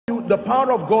the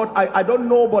power of God, I don't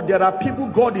know, but there are people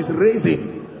God is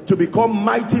raising to become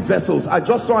mighty vessels. I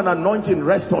just saw an anointing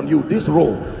rest on you, this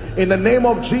row. In the name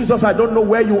of Jesus, I don't know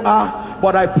where you are,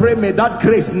 but I pray may that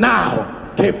grace now,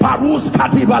 let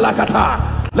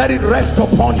it rest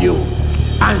upon you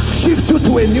and shift you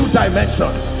to a new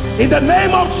dimension. In the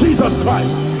name of Jesus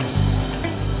Christ.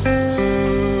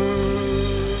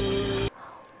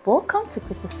 Welcome to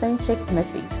Christocentric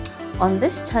Message. On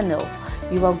this channel,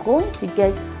 you are going to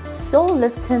get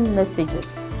soul-lifting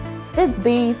messages,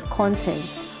 faith-based content,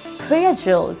 prayer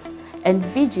drills, and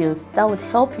videos that would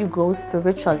help you grow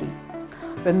spiritually.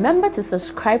 Remember to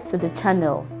subscribe to the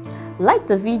channel, like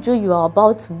the video you are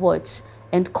about to watch,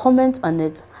 and comment on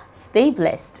it. Stay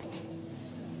blessed.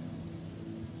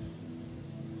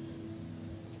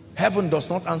 Heaven does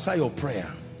not answer your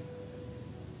prayer.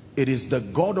 It is the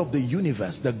God of the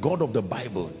universe, the God of the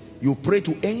Bible. You pray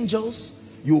to angels,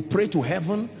 you pray to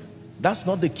heaven. That's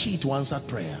not the key to answered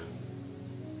prayer.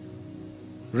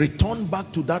 Return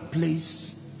back to that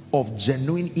place of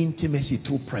genuine intimacy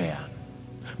through prayer.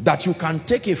 That you can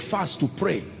take a fast to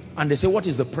pray, and they say, what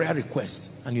is the prayer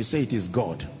request? And you say, it is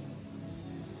God.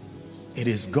 It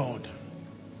is God.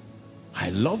 I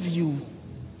love you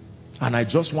and I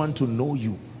just want to know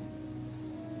you.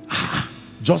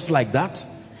 Just like that.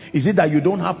 Is it that you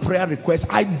don't have prayer requests?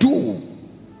 I do,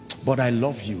 but I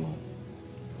love you.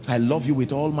 I love you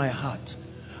with all my heart.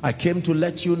 I came to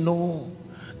let you know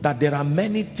that there are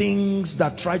many things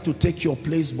that try to take your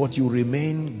place, but you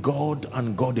remain God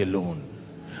and God alone.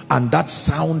 And that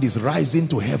sound is rising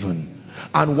to heaven.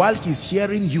 And while he's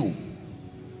hearing you,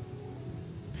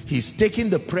 he's taking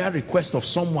the prayer request of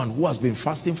someone who has been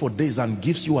fasting for days and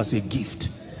gives you as a gift.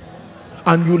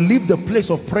 And you leave the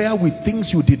place of prayer with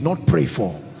things you did not pray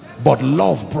for, but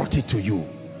love brought it to you.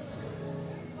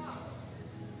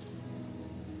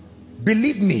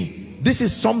 Believe me, this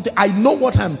is something, I know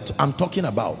what I'm talking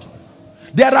about.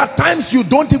 There are times you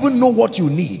don't even know what you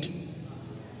need.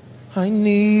 I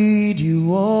need you,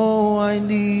 oh, I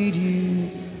need you.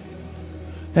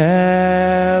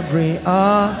 Every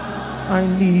hour I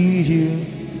need you.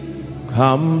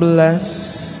 Come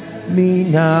bless me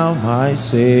now, my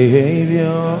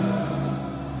Savior.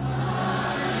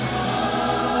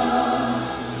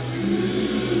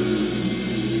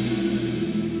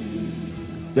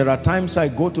 There are times I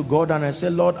go to God and I say,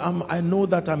 Lord, I know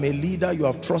that I'm a leader. You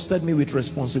have trusted me with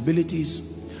responsibilities,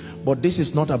 but this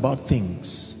is not about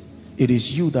things. It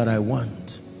is you that I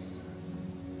want.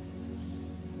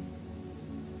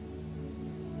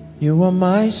 You are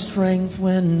my strength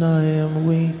when I am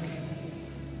weak.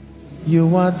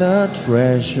 You are the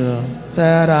treasure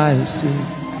that I seek.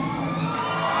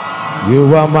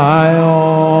 You are my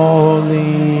all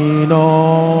in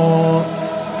all.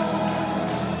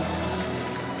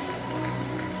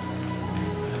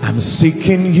 I'm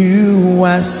seeking you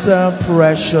as a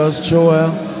precious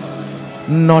jewel,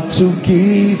 not to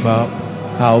give up,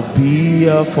 I'll be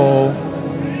a fool.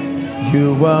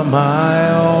 You are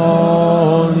my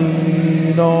all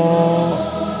in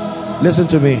all. Listen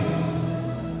to me.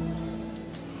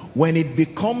 When it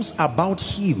becomes about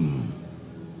him,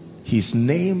 his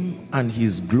name and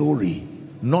his glory,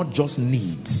 not just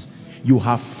needs, you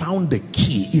have found the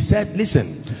key. He said,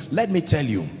 listen, let me tell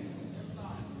you,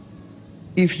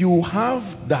 if you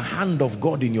have the hand of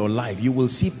God in your life, you will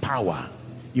see power,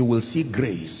 you will see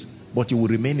grace, but you will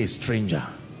remain a stranger.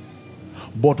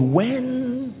 But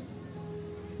when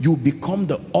you become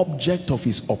the object of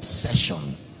his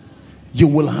obsession, you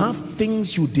will have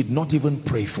things you did not even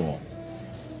pray for.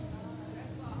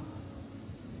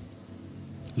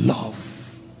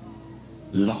 Love.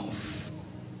 Love.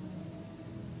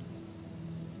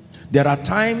 There are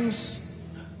times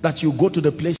that you go to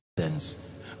the place,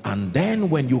 and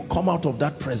then when you come out of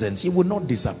that presence, he will not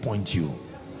disappoint you.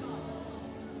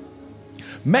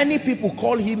 Many people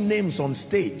call him names on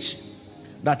stage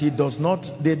that he does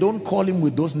not, they don't call him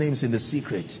with those names in the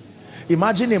secret.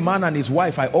 Imagine a man and his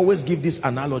wife. I always give this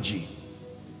analogy.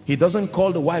 He doesn't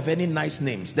call the wife any nice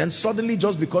names. Then suddenly,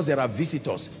 just because there are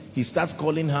visitors, he starts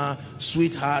calling her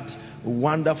sweetheart,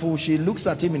 wonderful. She looks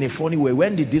at him in a funny way.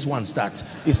 When did this one start?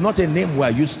 It's not a name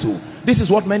we're used to. This is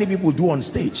what many people do on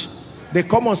stage. They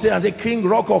come on stage and say, King,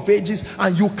 Rock of Ages,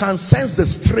 and you can sense the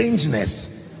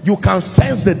strangeness. You can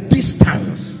sense the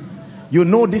distance. You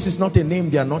know this is not a name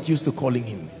they are not used to calling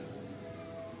him.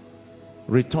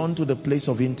 Return to the place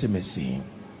of intimacy,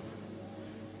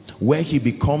 where he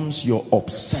becomes your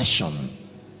obsession.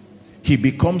 He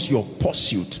becomes your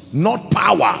pursuit. Not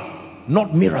power,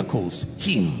 not miracles,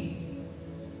 him.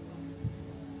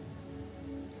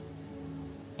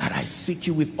 That I seek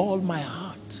you with all my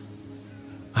heart.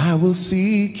 I will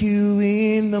seek you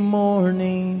in the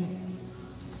morning.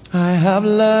 I have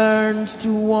learned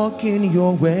to walk in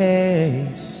your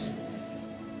ways.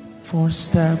 For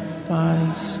step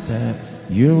by step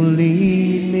you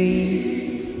lead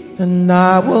me, and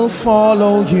I will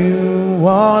follow you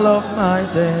all of my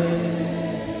days.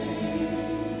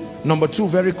 Number two,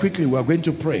 very quickly, we are going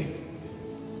to pray.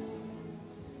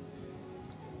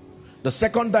 The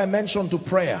second dimension to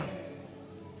prayer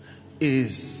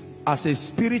is as a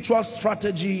spiritual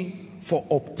strategy for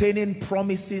obtaining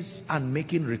promises and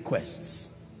making requests.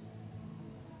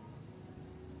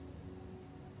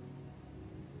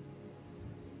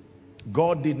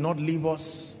 God did not leave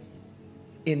us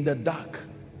in the dark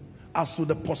as to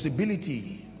the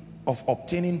possibility of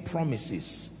obtaining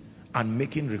promises and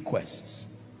making requests.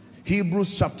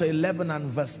 Hebrews chapter 11 and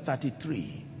verse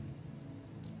 33.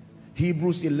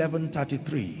 Hebrews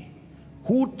 11:33.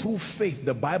 Who through faith,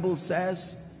 the Bible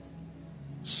says,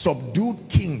 subdued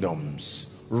kingdoms,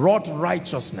 wrought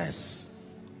righteousness,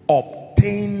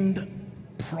 obtained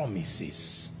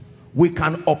promises. We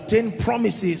can obtain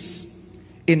promises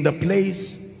in the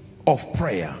place of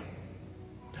prayer.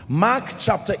 Mark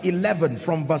chapter 11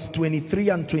 from verse 23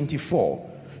 and 24.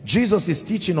 Jesus is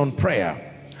teaching on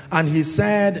prayer, and he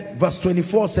said, verse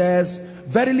 24 says,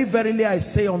 verily, verily, I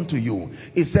say unto you,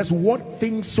 it says, what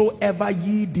things soever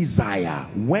ye desire,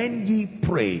 when ye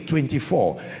pray,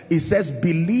 24, it says,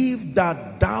 believe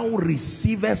that thou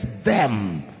receivest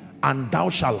them, and thou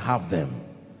shalt have them.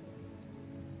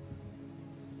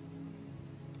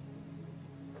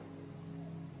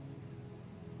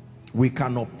 We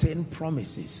can obtain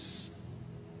promises.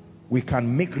 We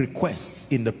can make requests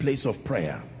in the place of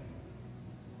prayer.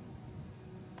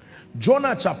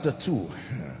 Jonah chapter 2.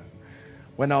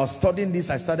 When I was studying this,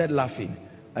 I started laughing.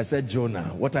 I said,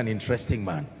 Jonah, what an interesting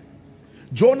man.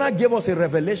 Jonah gave us a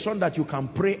revelation that you can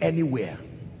pray anywhere.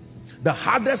 The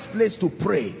hardest place to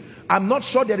pray, I'm not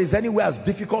sure there is anywhere as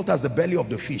difficult as the belly of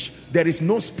the fish. There is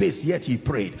no space, yet he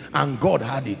prayed, and God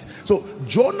had it. So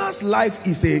Jonah's life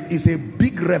is a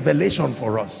big revelation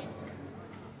for us.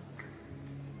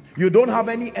 You don't have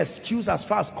any excuse as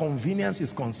far as convenience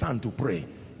is concerned to pray.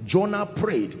 Jonah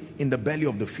prayed in the belly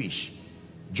of the fish.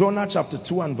 Jonah chapter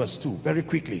 2 and verse 2, very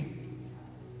quickly.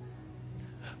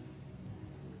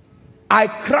 I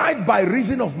cried by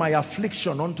reason of my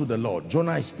affliction unto the Lord.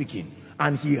 Jonah is speaking.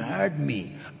 And he heard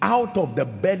me. Out of the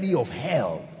belly of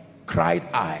hell cried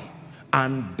I,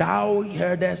 and thou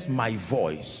heardest my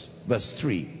voice. Verse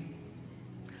 3.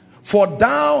 For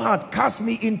thou hast cast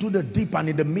me into the deep, and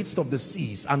in the midst of the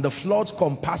seas, and the floods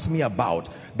compassed me about.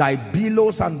 Thy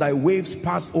billows and thy waves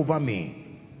passed over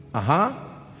me.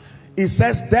 It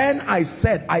says, then I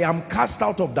said, I am cast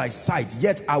out of thy sight,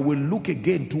 yet I will look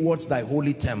again towards thy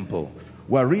holy temple.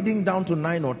 We're reading down to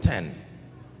 9 or 10.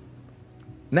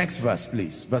 Next verse,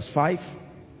 please. Verse 5.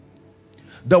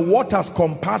 The waters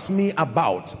compassed me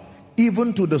about,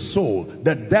 even to the soul.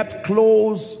 The depth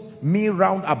closed me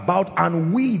round about,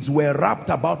 and weeds were wrapped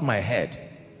about my head.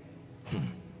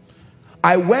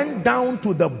 I went down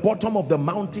to the bottom of the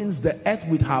mountains. The earth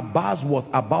with her bars was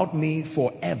about me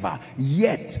forever.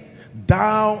 Yet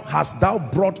hast thou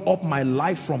brought up my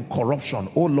life from corruption,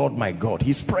 O Lord my God.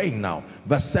 He's praying now.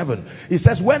 Verse 7. He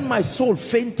says, when my soul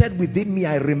fainted within me,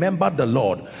 I remembered the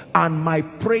Lord, and my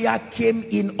prayer came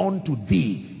in unto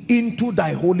thee, into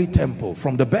thy holy temple,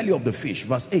 from the belly of the fish.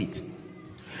 Verse 8.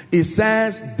 It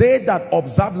says, they that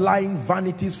observe lying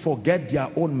vanities forget their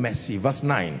own mercy. Verse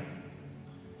 9.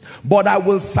 But I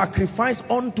will sacrifice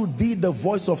unto thee the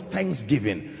voice of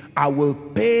thanksgiving. I will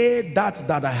pay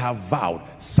that I have vowed.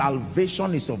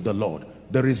 Salvation is of the Lord.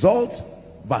 The result,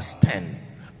 verse 10.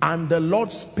 And the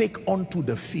Lord spake unto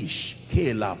the fish.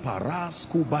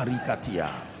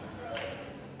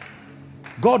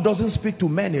 God doesn't speak to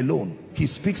men alone. He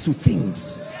speaks to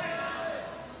things.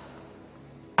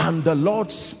 And the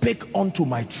Lord spake unto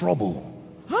my trouble.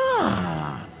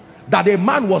 That a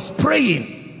man was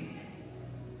praying.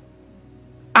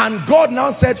 And God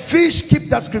now said, fish, keep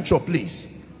that scripture please.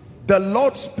 The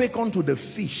Lord spake unto the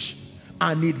fish,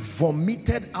 and it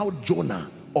vomited out Jonah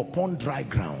upon dry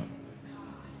ground.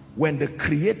 When the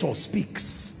Creator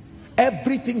speaks,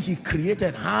 everything he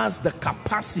created has the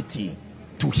capacity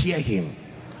to hear him.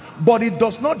 But it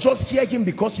does not just hear him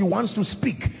because he wants to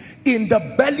speak. In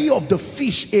the belly of the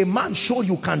fish, a man showed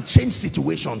you can change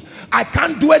situations. I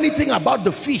can't do anything about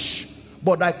the fish,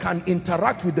 but I can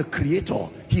interact with the Creator.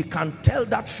 He can tell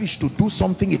that fish to do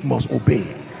something, it must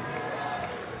obey.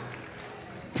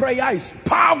 Prayer is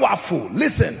powerful.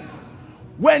 Listen,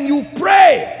 when you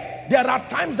pray, There are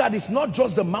times that it's not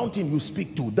just the mountain you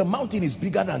speak to. The mountain is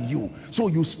bigger than you. So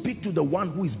you speak to the one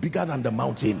who is bigger than the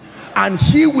mountain, and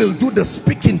he will do the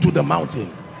speaking to the mountain.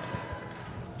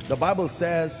 The Bible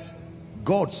says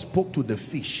God spoke to the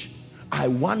fish. I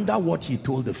wonder what he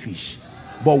told the fish.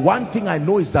 But one thing I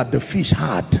know is that the fish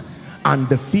had, and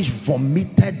the fish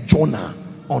vomited Jonah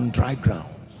on dry ground.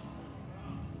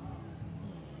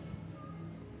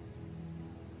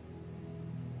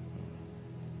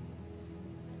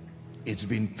 It's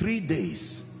been 3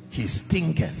 days. He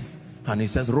stinketh. And he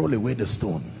says, roll away the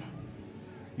stone.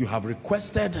 You have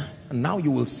requested, and now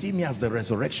you will see me as the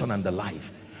resurrection and the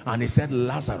life. And he said,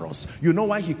 Lazarus. You know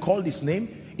why he called his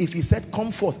name? If he said,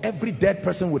 come forth, every dead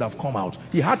person would have come out.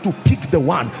 He had to pick the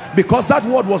one, because that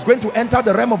word was going to enter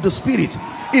the realm of the spirit.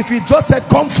 If he just said,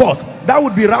 come forth, that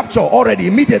would be rapture already,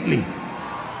 immediately.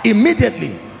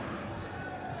 Immediately.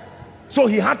 So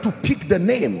he had to pick the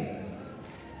name.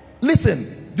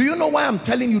 Listen. Do you know why I'm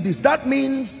telling you this? That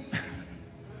means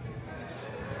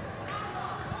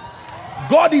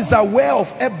God is aware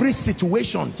of every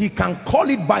situation. He can call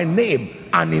it by name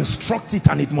and instruct it,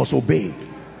 and it must obey.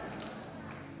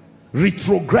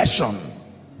 Retrogression.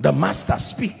 The master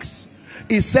speaks.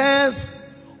 He says,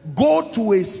 go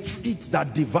to a street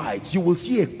that divides. You will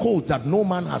see a coat that no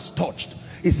man has touched.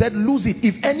 He said, lose it.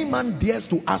 If any man dares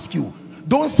to ask you,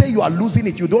 don't say you are losing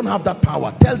it. You don't have that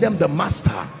power. Tell them the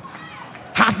master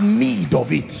have need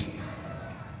of it.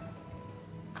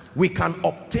 We can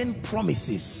obtain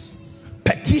promises.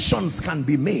 Petitions can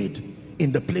be made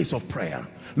in the place of prayer.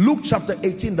 Luke chapter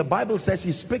 18, the Bible says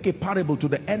he spake a parable to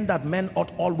the end that men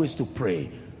ought always to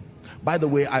pray. By the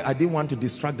way, I didn't want to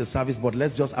distract the service, but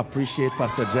let's just appreciate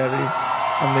Pastor Jerry.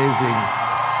 Amazing.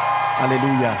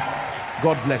 Hallelujah.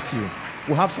 God bless you.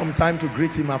 We'll have some time to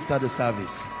greet him after the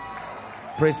service.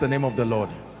 Praise the name of the Lord.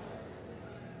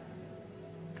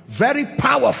 Very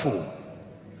powerful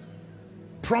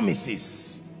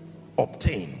promises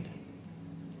obtained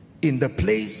in the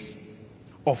place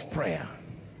of prayer.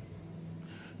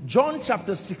 John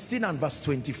chapter 16 and verse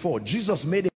 24, Jesus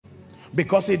made it,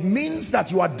 because it means that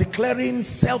you are declaring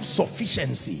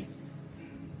self-sufficiency.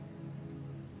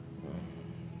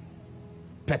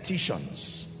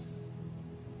 Petitions.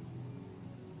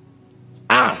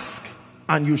 Ask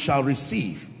and you shall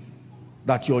receive,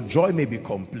 that your joy may be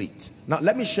complete. Now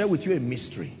let me share with you a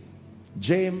mystery.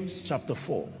 James chapter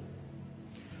 4.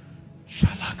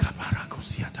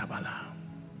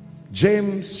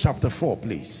 James chapter 4,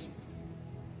 please.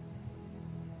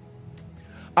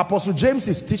 Apostle James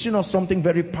is teaching us something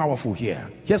very powerful here.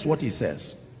 Here's what he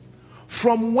says.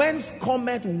 From whence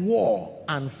cometh war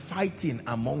and fighting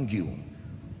among you?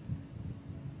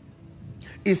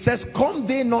 It says, come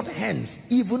they not hence,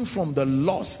 even from the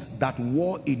lust that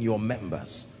war in your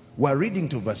members. We're reading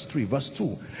to verse 3. Verse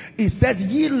 2. It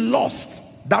says, ye lust.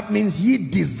 That means ye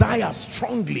desire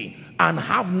strongly and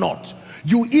have not.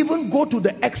 You even go to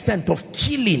the extent of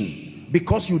killing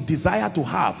because you desire to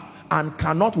have and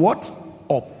cannot what?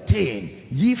 Obtain.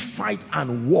 Ye fight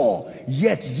and war,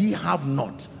 yet ye have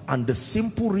not. And the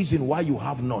simple reason why you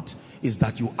have not is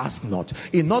that you ask not.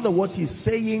 In other words, he's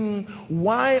saying,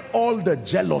 why all the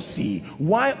jealousy?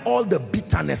 Why all the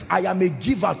bitterness? I am a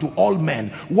giver to all men.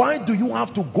 Why do you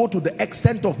have to go to the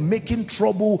extent of making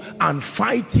trouble and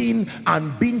fighting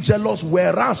and being jealous,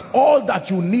 whereas all that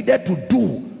you needed to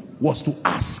do was to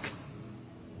ask?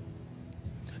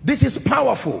 This is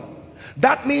powerful.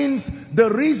 That means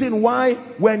the reason why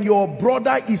when your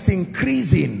brother is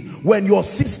increasing, when your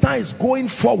sister is going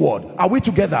forward, are we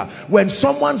together? When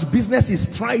someone's business is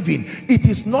thriving, it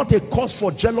is not a cause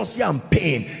for jealousy and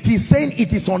pain. He's saying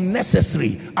it is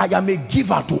unnecessary. I am a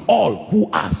giver to all who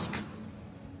ask.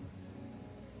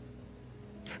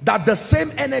 That the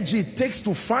same energy it takes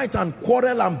to fight and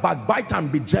quarrel and backbite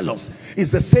and be jealous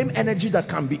is the same energy that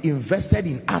can be invested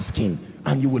in asking,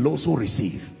 and you will also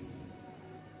receive.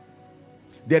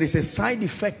 There is a side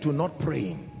effect to not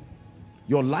praying.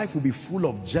 Your life will be full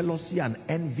of jealousy and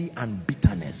envy and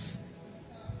bitterness.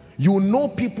 You know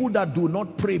people that do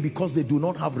not pray because they do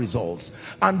not have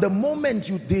results. And the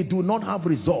moment they do not have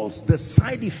results, the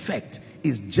side effect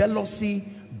is jealousy,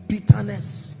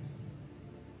 bitterness.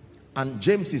 And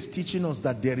James is teaching us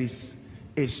that there is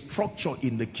a structure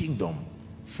in the kingdom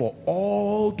for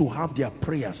all to have their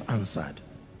prayers answered.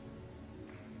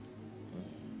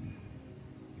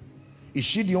 Is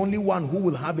she the only one who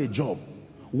will have a job?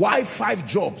 Why 5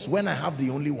 jobs when I have the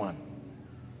only one?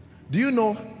 Do you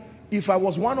know, if I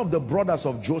was one of the brothers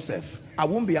of Joseph, I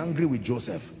won't be angry with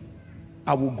Joseph.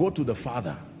 I will go to the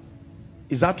father.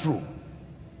 Is that true?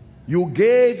 You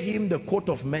gave him the coat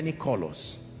of many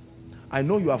colors. I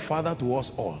know you are father to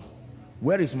us all,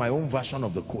 Where is my own version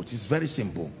of the quote? It's very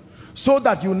simple. So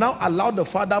that you now allow the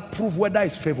Father prove whether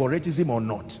it's favoritism or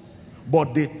not.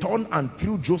 But they turned and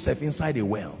threw Joseph inside a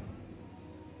well.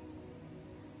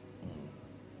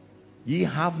 Ye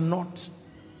have not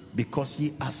because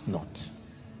ye ask not.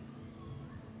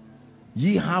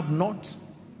 Ye have not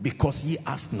because ye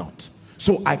ask not.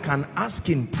 So I can ask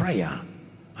in prayer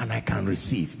and I can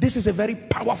receive. This is a very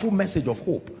powerful message of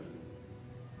hope.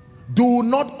 Do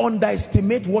not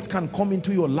underestimate what can come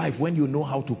into your life when you know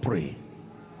how to pray.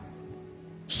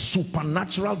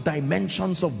 Supernatural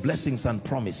dimensions of blessings and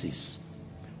promises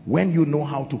when you know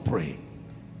how to pray.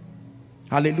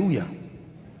 Hallelujah.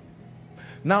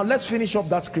 Now let's finish up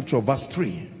that scripture. Verse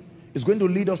 3 is going to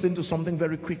lead us into something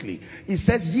very quickly. It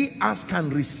says, ye ask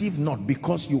and receive not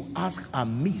because you ask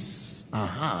amiss.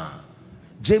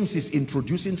 James is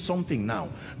introducing something now,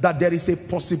 that there is a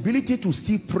possibility to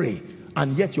still pray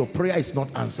and yet your prayer is not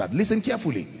answered. Listen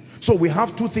carefully. So we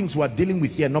have two things we're dealing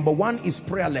with here. Number one is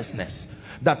prayerlessness.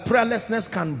 That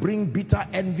prayerlessness can bring bitter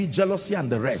envy, jealousy, and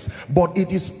the rest. But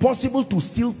it is possible to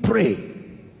still pray,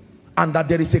 and that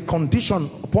there is a condition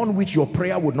upon which your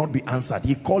prayer would not be answered.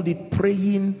 He called it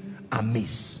praying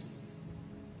amiss.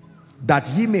 That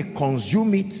ye may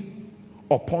consume it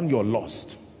upon your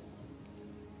lust.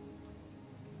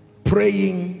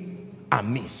 Praying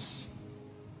amiss.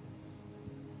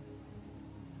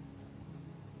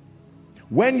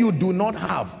 When you do not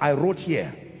have, I wrote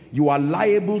here, you are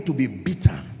liable to be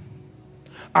bitter.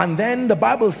 And then the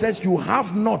Bible says you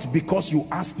have not because you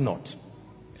ask not.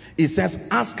 It says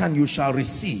ask and you shall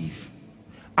receive.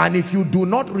 And if you do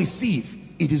not receive,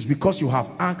 it is because you have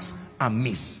asked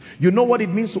amiss. You know what it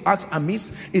means to ask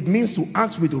amiss? It means to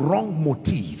ask with wrong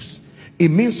motives. It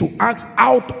means to ask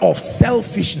out of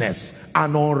selfishness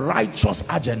and unrighteous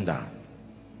agenda.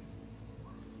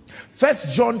 1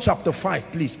 John chapter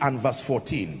 5, please, and verse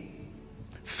 14.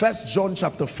 1 John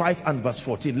chapter 5 and verse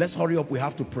 14. Let's hurry up, we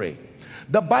have to pray.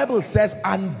 The Bible says,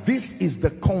 and this is the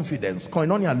confidence,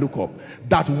 Koinonia, look up,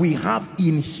 that we have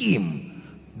in him,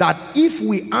 that if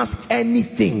we ask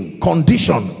anything,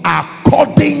 condition,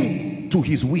 according to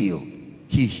his will,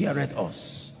 he heareth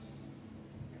us.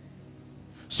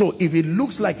 So if it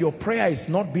looks like your prayer is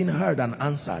not being heard and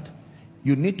answered,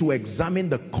 you need to examine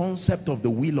the concept of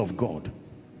the will of God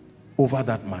over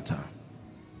that matter.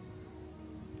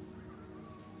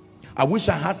 I wish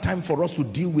I had time for us to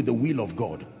deal with the will of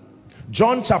God.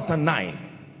 John chapter 9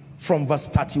 from verse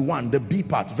 31, the B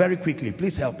part, very quickly,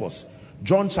 please help us.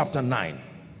 John chapter 9.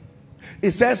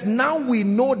 It says, now we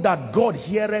know that God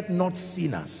heareth not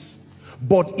sinners,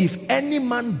 but if any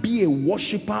man be a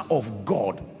worshipper of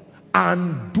God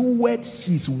and doeth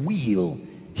his will,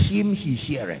 him he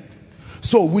heareth.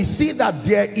 So we see that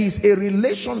there is a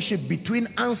relationship between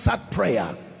answered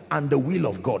prayer and the will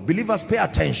of God. Believers, pay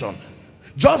attention.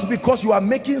 Just because you are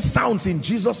making sounds in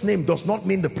Jesus' name does not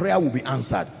mean the prayer will be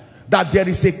answered. That there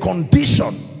is a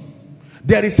condition,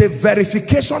 there is a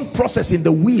verification process in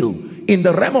the will, in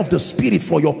the realm of the spirit,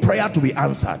 for your prayer to be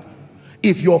answered.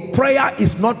 If your prayer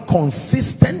is not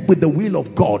consistent with the will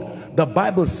of God, the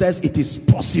Bible says it is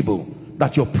possible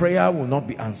that your prayer will not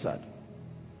be answered.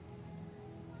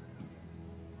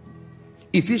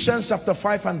 Ephesians chapter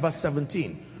 5 and verse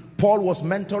 17. Paul was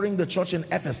mentoring the church in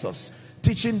Ephesus,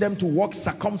 teaching them to walk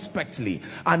circumspectly,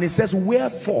 and it says,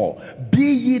 wherefore be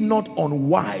ye not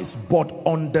unwise, but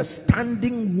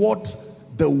understanding what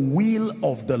the will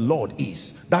of the Lord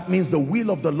is. That means the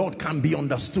will of the Lord can be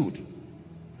understood.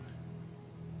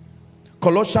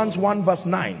 Colossians 1 verse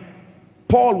 9,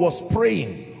 Paul was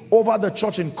praying over the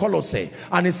church in Colossae,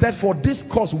 and he said, for this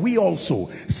cause we also,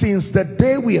 since the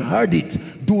day we heard it,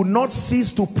 do not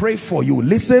cease to pray for you.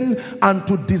 Listen, and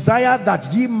to desire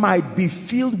that ye might be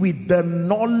filled with the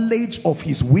knowledge of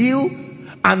his will,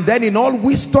 and then in all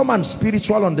wisdom and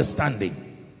spiritual understanding.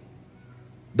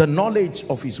 The knowledge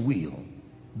of his will.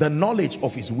 The knowledge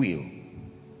of his will.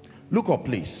 Look up,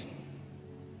 please.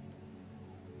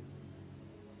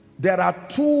 There are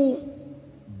two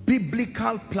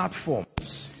biblical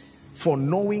platforms for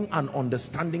knowing and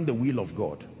understanding the will of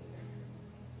God.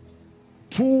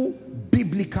 Two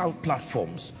biblical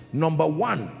platforms. Number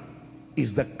one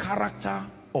is the character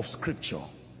of Scripture.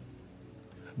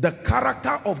 The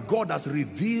character of God as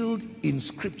revealed in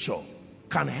Scripture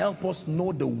can help us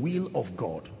know the will of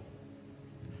God.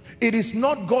 It is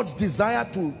not God's desire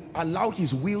to allow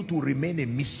his will to remain a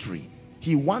mystery.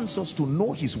 He wants us to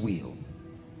know his will.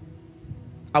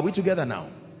 Are we together now?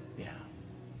 Yeah.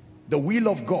 The will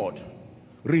of God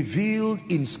revealed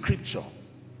in Scripture.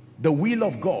 The will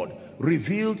of God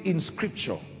revealed in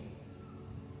Scripture.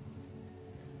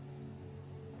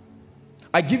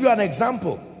 I give you an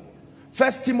example.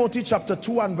 1 Timothy chapter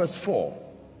 2 and verse 4.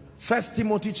 1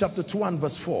 Timothy chapter 2 and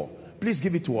verse 4. Please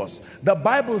give it to us. The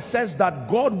Bible says that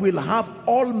God will have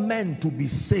all men to be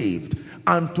saved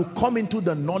and to come into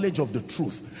the knowledge of the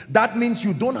truth. That means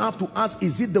you don't have to ask,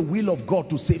 is it the will of God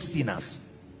to save sinners?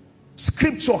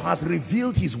 Scripture has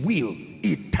revealed his will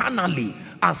eternally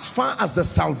as far as the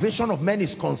salvation of men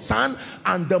is concerned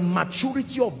and the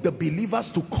maturity of the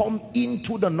believers to come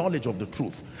into the knowledge of the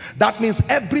truth. That means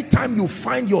every time you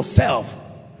find yourself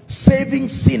saving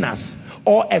sinners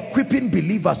or equipping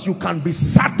believers, you can be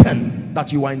certain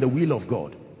that you are in the will of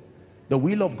God. The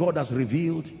will of God as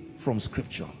revealed from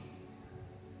Scripture.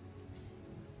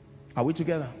 Are we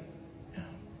together? Yeah.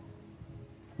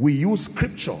 We use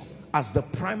Scripture as the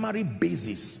primary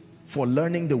basis for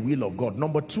learning the will of God.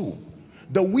 Number two,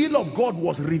 the will of God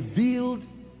was revealed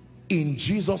in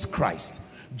Jesus Christ.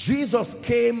 Jesus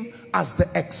came as the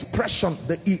expression,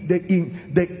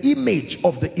 the image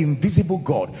of the invisible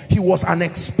God. He was an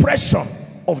expression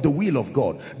of the will of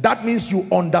God. That means you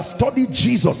understudy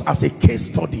Jesus as a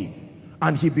case study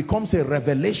and he becomes a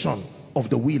revelation of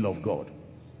the will of God.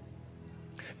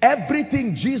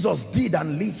 Everything Jesus did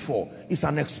and lived for is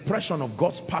an expression of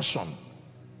God's passion.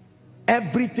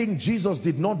 Everything Jesus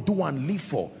did not do and live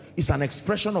for is an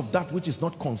expression of that which is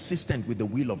not consistent with the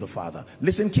will of the Father.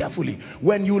 Listen carefully.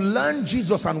 When you learn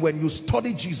Jesus and when you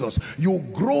study Jesus, you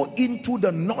grow into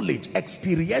the knowledge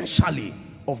experientially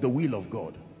of the will of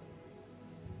God.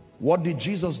 What did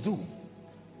Jesus do?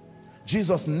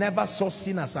 Jesus never saw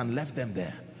sinners and left them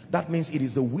there. That means it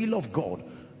is the will of God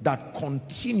that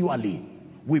continually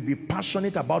will be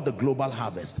passionate about the global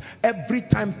harvest. Every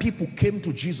time people came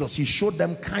to Jesus, he showed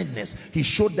them kindness. He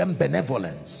showed them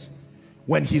benevolence.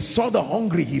 When he saw the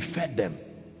hungry, he fed them.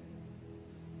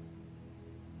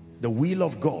 The will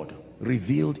of God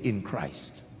revealed in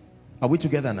Christ. Are we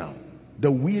together now?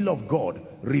 The will of God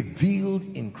revealed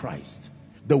in Christ.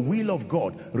 The will of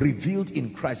God revealed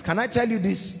in Christ. Can I tell you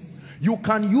this? You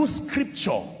can use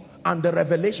Scripture and the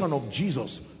revelation of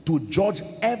Jesus to judge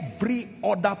every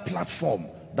other platform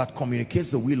that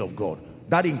communicates the will of God.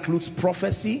 That includes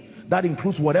prophecy. That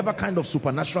includes whatever kind of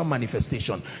supernatural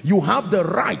manifestation. You have the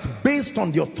right, based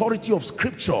on the authority of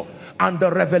Scripture and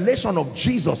the revelation of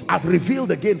Jesus as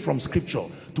revealed again from Scripture,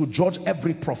 to judge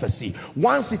every prophecy.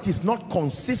 Once it is not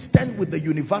consistent with the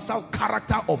universal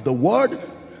character of the Word,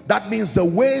 that means the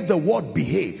way the Word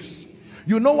behaves.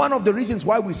 You know, one of the reasons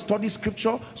why we study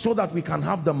Scripture, so that we can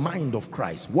have the mind of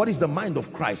Christ. What is the mind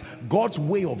of Christ? God's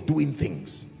way of doing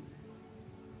things.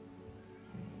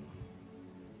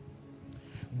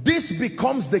 This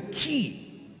becomes the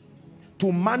key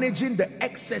to managing the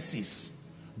excesses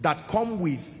that come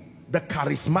with the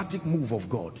charismatic move of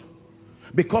God.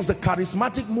 Because the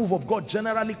charismatic move of God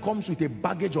generally comes with a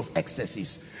baggage of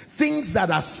excesses. Things that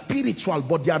are spiritual,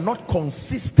 but they are not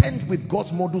consistent with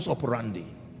God's modus operandi.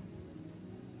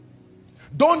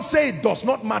 Don't say it does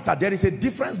not matter. There is a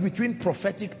difference between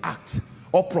prophetic act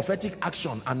or prophetic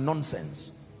action and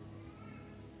nonsense.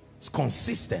 It's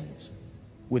consistent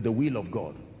with the will of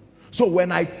God. So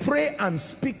when I pray and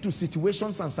speak to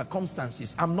situations and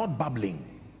circumstances, I'm not babbling.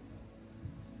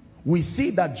 We see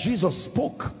that Jesus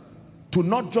spoke to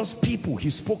not just people, he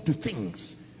spoke to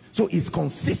things. So it's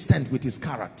consistent with his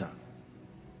character.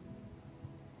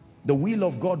 The will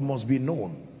of God must be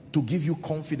known to give you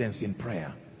confidence in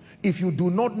prayer. If you do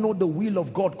not know the will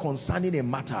of God concerning a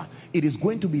matter, it is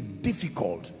going to be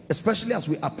difficult, especially as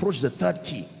we approach the third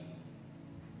key.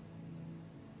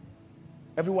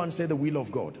 Everyone say the will of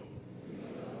God.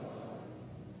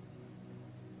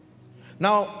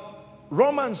 Now,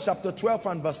 Romans chapter 12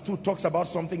 and verse 2 talks about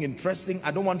something interesting. I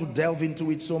don't want to delve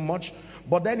into it so much,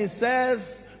 but then it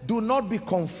says, do not be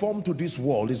conformed to this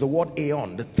world. Is the word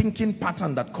aeon, the thinking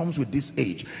pattern that comes with this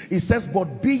age. It says,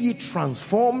 but be ye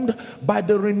transformed by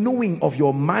the renewing of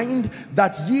your mind,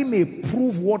 that ye may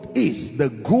prove what is the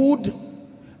good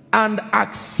and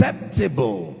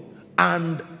acceptable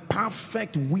and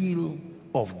perfect will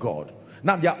of God.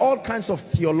 Now, there are all kinds of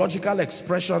theological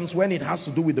expressions when it has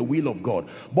to do with the will of God,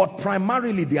 but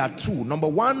primarily there are two. Number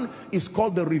one is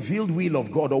called the revealed will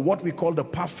of God, or what we call the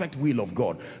perfect will of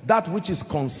God, that which is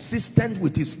consistent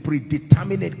with his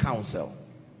predeterminate counsel.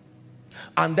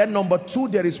 And then number two,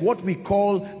 there is what we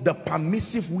call the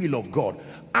permissive will of God,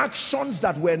 actions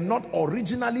that were not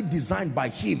originally designed by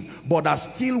him, but are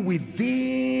still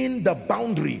within the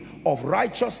boundary of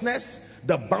righteousness,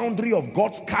 the boundary of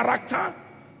God's character,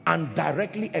 and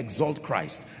directly exalt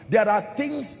Christ. There are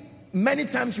things many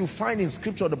times you find in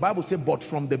Scripture, the Bible says, but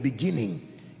from the beginning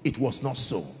it was not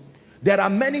so. There are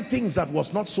many things that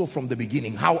was not so from the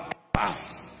beginning. However,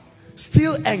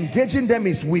 Still engaging them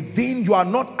is within. You are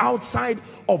not outside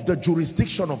of the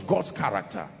jurisdiction of God's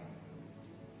character.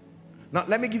 Now,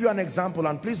 let me give you an example,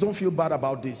 and please don't feel bad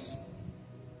about this.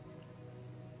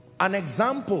 An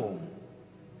example,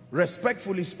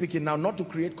 respectfully speaking, now not to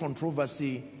create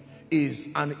controversy, is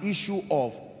an issue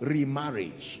of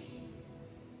remarriage.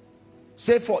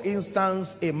 Say, for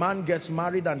instance, a man gets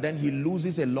married and then he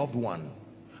loses a loved one,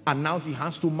 and now he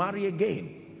has to marry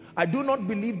again. I do not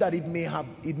believe that it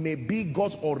may be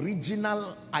God's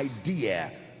original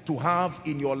idea to have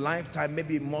in your lifetime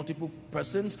maybe multiple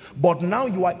persons, but now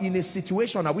you are in a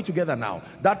situation, are we together now?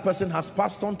 That person has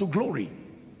passed on to glory.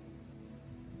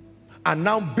 And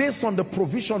now, based on the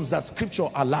provisions that scripture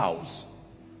allows,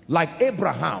 like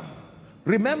Abraham,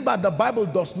 remember the Bible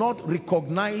does not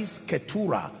recognize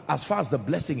Keturah as far as the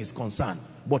blessing is concerned,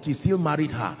 but he still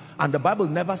married her, and the Bible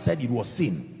never said it was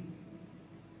sin.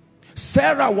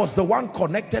 Sarah was the one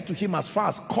connected to him as far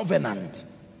as covenant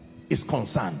is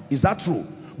concerned. Is that true?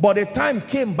 But a time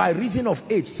came, by reason of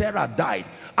age, Sarah died,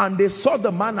 and they saw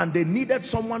the man and they needed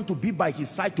someone to be by his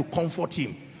side to comfort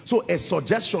him. So a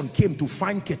suggestion came to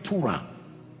find Keturah.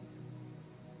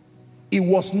 It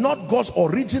was not God's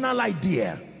original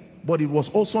idea, but it was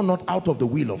also not out of the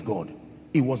will of God.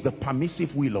 It was the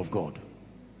permissive will of God.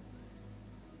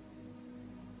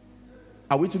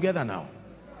 Are we together now?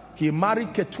 He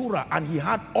married Keturah and he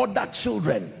had other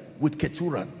children with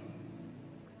Keturah.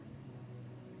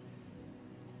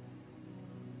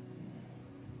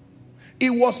 It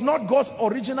was not God's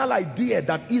original idea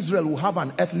that Israel will have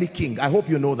an earthly king. I hope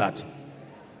you know that.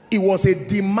 It was a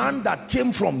demand that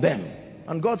came from them.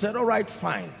 And God said, all right,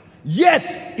 fine.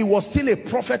 Yet, it was still a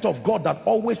prophet of God that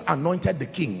always anointed the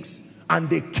kings. And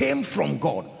they came from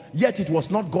God. Yet, it was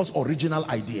not God's original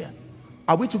idea.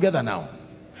 Are we together now?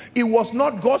 It was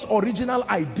not God's original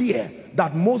idea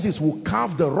that Moses will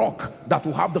carve the rock that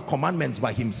will have the commandments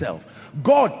by himself.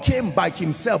 God came by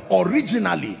himself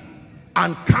originally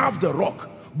and carved the rock.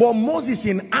 But Moses,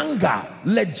 in anger,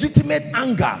 legitimate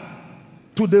anger,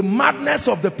 to the madness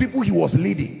of the people he was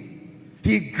leading,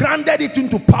 he grinded it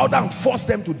into powder and forced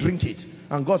them to drink it.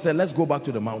 And God said, let's go back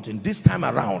to the mountain. This time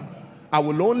around, I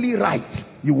will only write,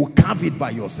 you will carve it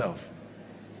by yourself.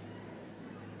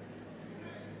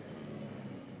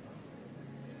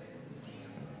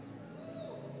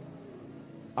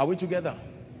 Are we together?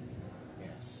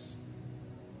 Yes.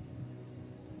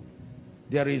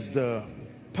 There is the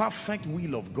perfect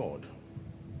will of God.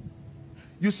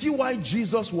 You see why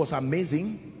Jesus was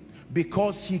amazing?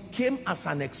 Because he came as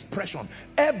an expression.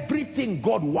 Everything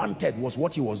God wanted was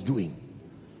what he was doing.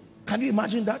 Can you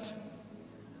imagine that?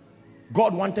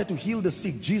 God wanted to heal the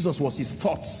sick. Jesus was his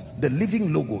thoughts, the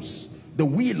living logos, the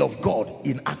will of God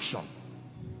in action.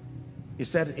 He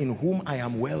said, in whom I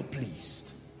am well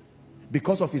pleased,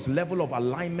 because of his level of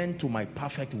alignment to my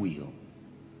perfect will.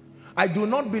 I do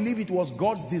not believe it was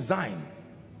God's design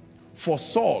for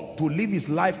Saul to live his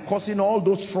life causing all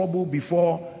those trouble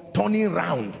before turning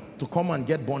round to come and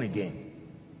get born again.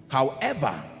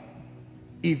 However,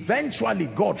 eventually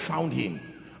God found him,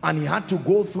 and he had to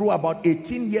go through about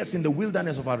 18 years in the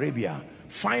wilderness of Arabia.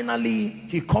 Finally,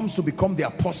 he comes to become the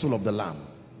apostle of the Lamb.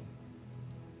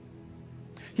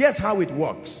 Here's how it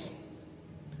works.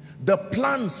 The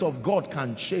plans of God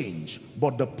can change,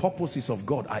 but the purposes of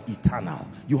God are eternal.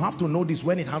 You have to know this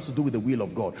when it has to do with the will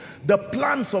of God. The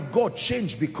plans of God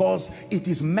change because it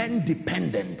is men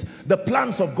dependent. The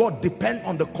plans of God depend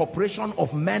on the cooperation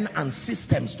of men and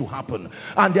systems to happen.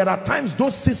 And there are times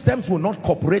those systems will not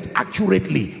cooperate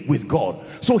accurately with God.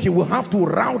 So he will have to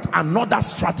route another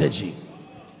strategy.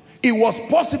 It was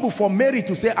possible for Mary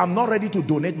to say, I'm not ready to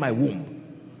donate my womb.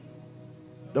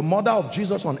 The mother of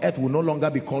Jesus on earth will no longer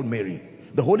be called Mary.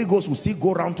 The Holy Ghost will still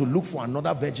go around to look for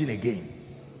another virgin again.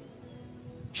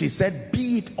 She said,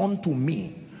 be it unto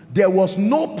me. There was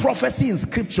no prophecy in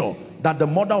scripture that the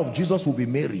mother of Jesus will be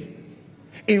Mary.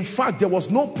 In fact, there was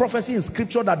no prophecy in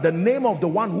scripture that the name of the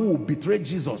one who will betray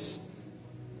Jesus.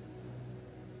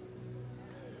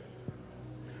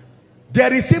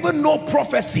 There is even no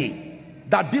prophecy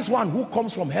that this one who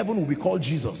comes from heaven will be called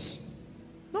Jesus.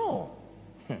 No.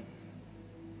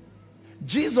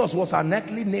 Jesus was an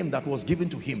earthly name that was given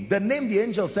to him. The name the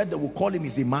angel said they will call him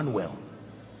is Emmanuel.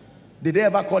 Did they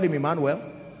ever call him Emmanuel?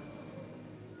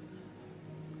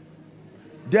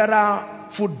 There are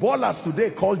footballers today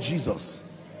called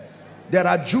Jesus. There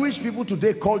are Jewish people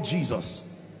today called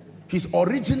Jesus. His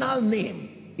original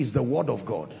name is the Word of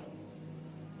God.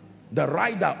 The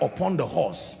rider upon the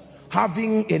horse,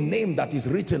 having a name that is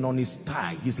written on his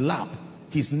thigh, his lap,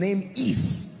 his name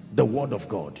is the Word of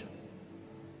God.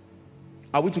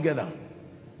 Are we together?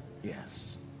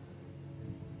 Yes.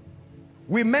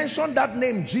 We mentioned that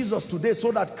name Jesus today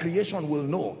so that creation will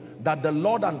know that the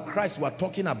Lord and Christ we're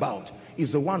talking about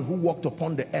is the one who walked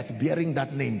upon the earth bearing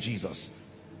that name Jesus.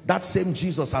 That same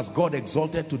Jesus has God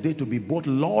exalted today to be both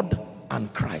Lord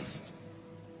and Christ.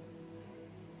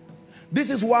 This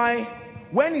is why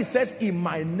when he says in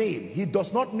my name, he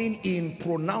does not mean in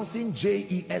pronouncing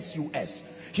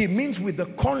J-E-S-U-S. He means with the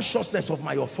consciousness of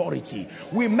my authority.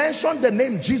 We mention the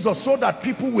name Jesus so that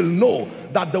people will know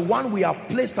that the one we have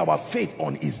placed our faith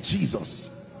on is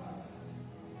Jesus.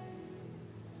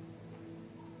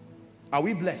 Are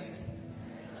we blessed?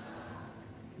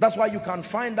 That's why you can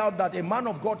find out that a man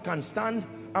of God can stand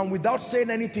and without saying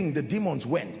anything, the demons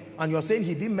went. And you're saying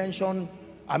he didn't mention,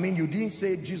 I mean, you didn't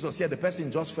say Jesus here, the person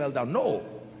just fell down. No.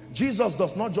 Jesus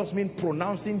does not just mean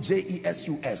pronouncing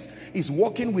J-E-S-U-S. It's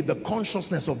walking with the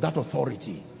consciousness of that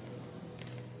authority.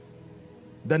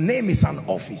 The name is an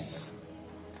office.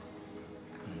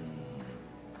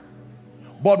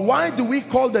 But why do we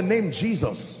call the name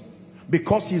Jesus?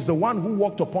 Because he's the one who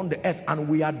walked upon the earth, and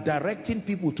we are directing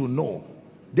people to know.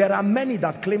 There are many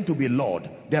that claim to be Lord.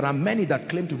 There are many that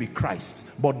claim to be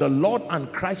Christ. But the Lord and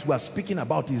Christ we are speaking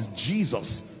about is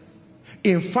Jesus.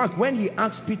 In fact, when he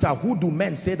asked Peter, who do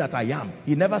men say that I am?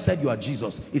 He never said you are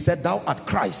Jesus. He said, thou art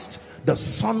Christ, the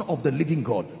Son of the living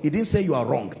God. He didn't say you are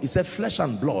wrong. He said, flesh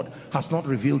and blood has not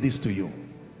revealed this to you.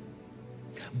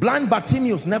 Blind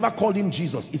Bartimaeus never called him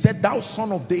Jesus. He said, thou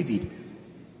Son of David.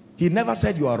 He never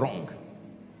said you are wrong.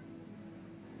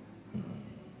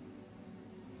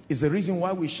 It's the reason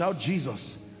why we shout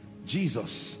Jesus,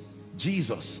 Jesus,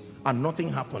 Jesus, and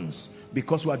nothing happens,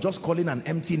 because we are just calling an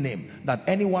empty name that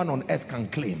anyone on earth can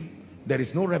claim. There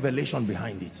is no revelation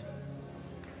behind it.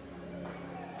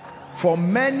 For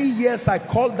many years I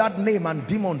called that name and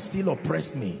demons still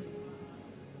oppressed me.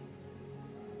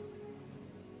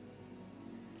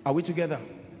 Are we together?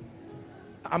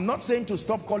 I'm not saying to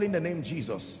stop calling the name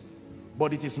Jesus,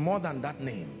 but it is more than that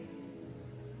name.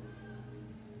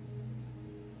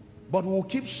 But we'll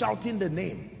keep shouting the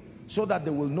name so that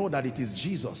they will know that it is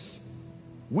Jesus.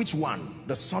 Which one?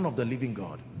 The Son of the living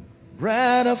God.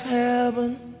 Bread of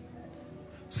heaven,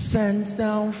 sent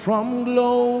down from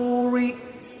glory.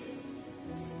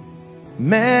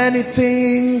 Many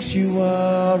things you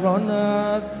are on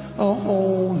earth, a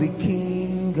holy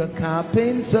king, a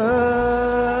carpenter.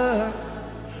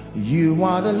 You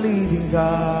are the living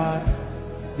God,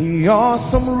 the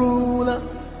awesome ruler,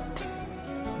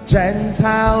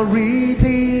 Gentile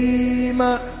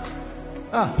Redeemer.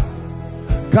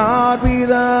 God with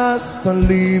us, the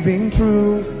living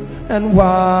truth, and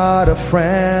what a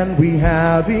friend we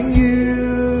have in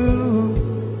you.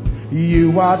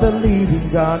 You are the living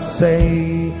God.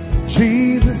 Say,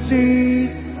 Jesus,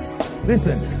 Jesus.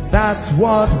 Listen, that's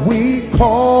what we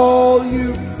call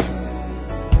you.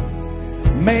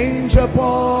 Manger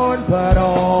born, but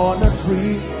on a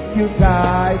tree you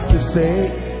died to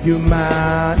save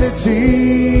humanity.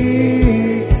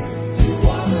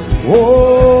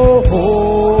 Oh, oh,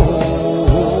 oh,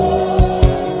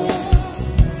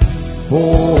 oh,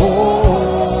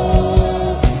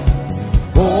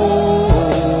 oh, oh.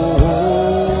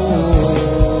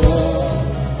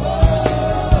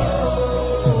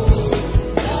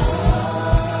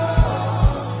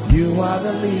 You are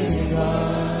the living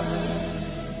God.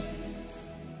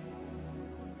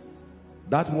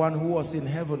 That one who was in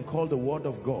heaven called the Word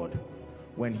of God.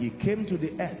 When he came to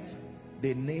the earth,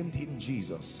 they named him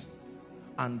Jesus.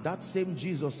 And that same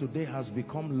Jesus today has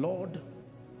become Lord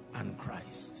and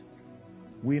Christ.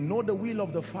 We know the will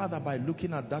of the Father by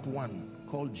looking at that one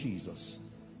called Jesus.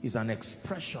 Is an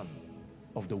expression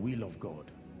of the will of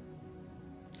God.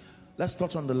 Let's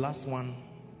touch on the last one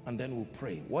and then we'll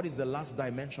pray. What is the last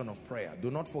dimension of prayer?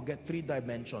 Do not forget 3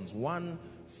 dimensions. 1,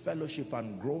 fellowship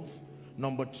and growth.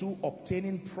 Number 2,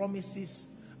 obtaining promises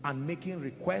and making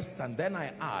requests. And then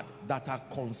I add, that are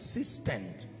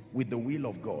consistent with the will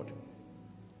of God.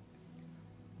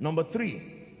 Number 3,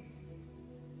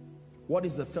 what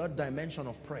is the 3rd dimension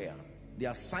of prayer? The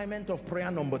assignment of prayer,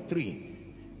 number 3,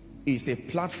 is a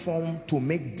platform to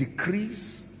make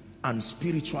decrees and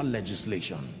spiritual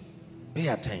legislation. Pay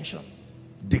attention.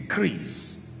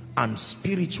 Decrees and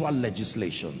spiritual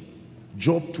legislation.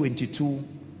 Job 22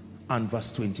 and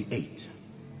verse 28.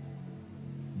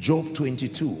 Job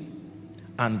 22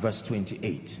 and verse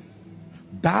 28.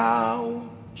 Thou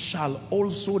shalt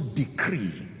also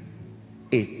decree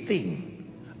a thing,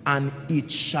 and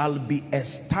it shall be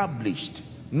established,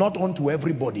 not unto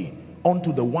everybody,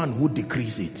 unto the one who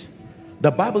decrees it.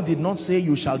 The Bible did not say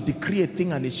you shall decree a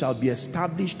thing and it shall be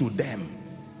established to them.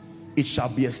 It shall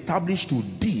be established to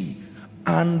thee,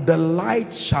 and the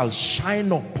light shall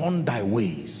shine upon thy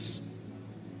ways.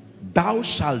 thou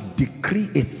shalt decree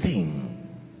a thing.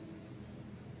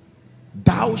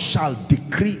 Thou shalt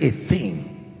decree a thing.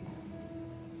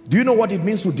 Do you know what it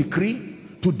means to decree?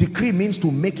 To decree means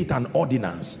to make it an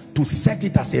ordinance, to set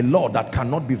it as a law that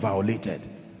cannot be violated.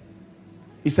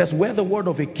 It says, where the word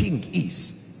of a king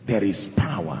is, there is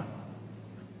power.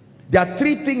 There are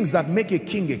three things that make a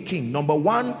king a king. Number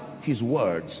one, his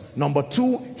words. Number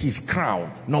two, his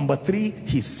crown. Number three,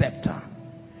 his scepter.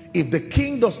 If the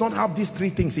king does not have these three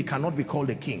things, he cannot be called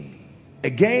a king.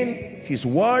 Again, his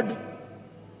word,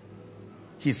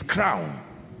 his crown,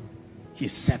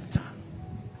 his scepter.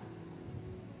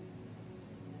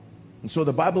 And so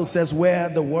the Bible says, where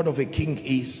the word of a king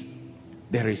is,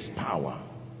 there is power.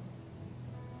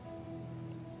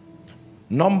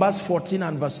 Numbers 14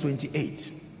 and verse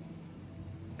 28.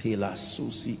 Please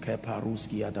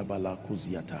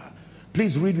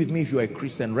read with me if you are a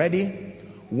Christian. Ready?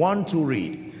 1, 2,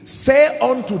 read. Say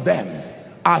unto them,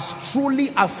 as truly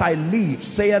as I live,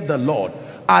 saith the Lord,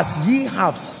 as ye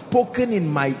have spoken in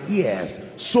my ears,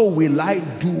 so will I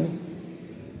do.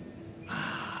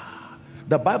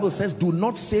 The Bible says, do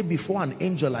not say before an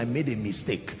angel I made a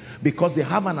mistake, because they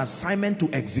have an assignment to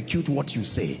execute what you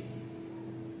say.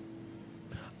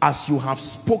 As you have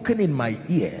spoken in my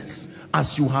ears,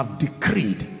 as you have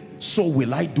decreed, so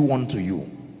will I do unto you.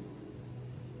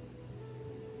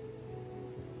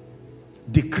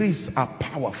 Decrees are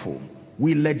powerful.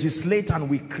 We legislate and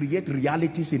we create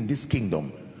realities in this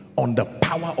kingdom on the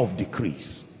power of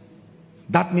decrees.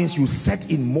 That means you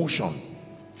set in motion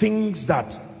things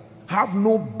that have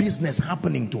no business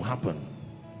happening to happen.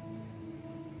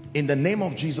 In the name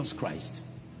of Jesus Christ,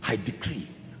 I decree,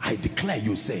 I declare,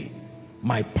 you say,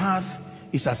 my path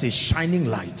is as a shining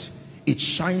light. It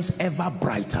shines ever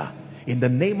brighter. In the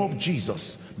name of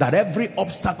Jesus, that every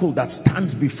obstacle that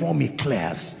stands before me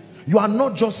clears. You are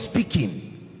not just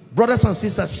speaking. Brothers and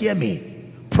sisters, hear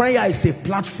me. Prayer is a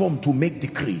platform to make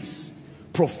decrees.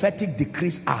 Prophetic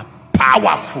decrees are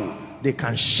powerful. They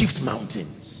can shift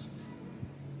mountains.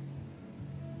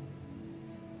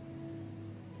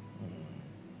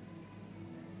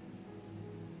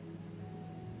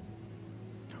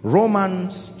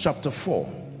 Romans chapter 4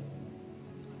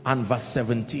 and verse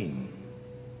 17.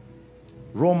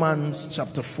 Romans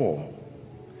chapter 4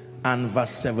 and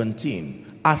verse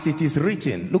 17. As it is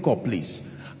written, look up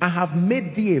please. I have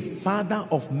made thee a father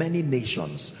of many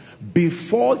nations,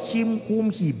 before him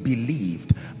whom he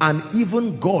believed, and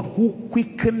even God who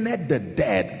quickeneth the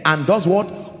dead, and does what?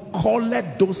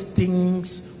 Calleth those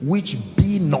things which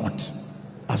be not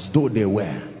as though they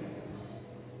were.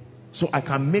 So I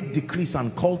can make decrees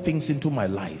and call things into my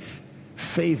life.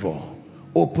 Favor,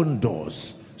 open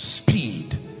doors,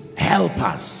 speed,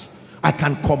 helpers. I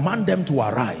can command them to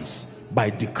arise by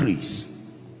decrees.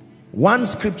 One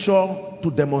scripture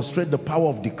to demonstrate the power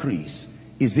of decrees,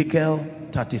 Ezekiel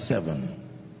 37.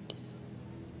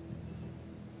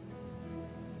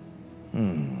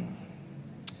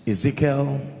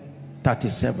 Ezekiel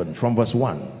 37 from verse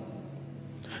 1.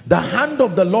 The hand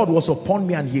of the Lord was upon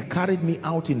me, and he carried me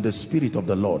out in the spirit of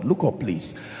the Lord. Look up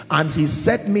please. And he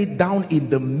set me down in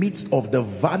the midst of the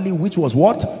valley, which was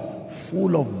what?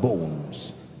 Full of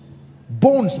bones.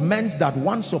 Bones meant that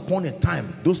once upon a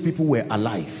time, those people were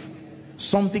alive.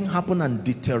 Something happened and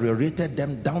deteriorated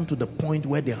them down to the point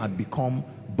where they had become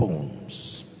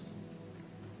bones.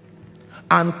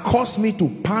 And caused me to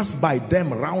pass by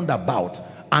them round about,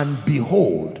 and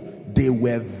behold, they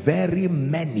were very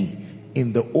many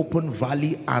in the open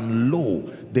valley, and lo,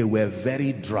 they were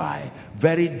very dry.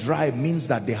 Very dry means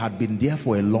that they had been there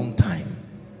for a long time.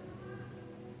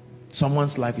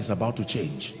 Someone's life is about to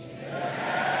change.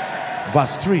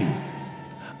 Verse 3.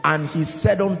 And he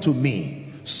said unto me,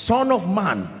 Son of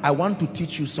man, I want to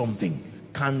teach you something.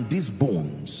 Can these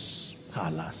bones,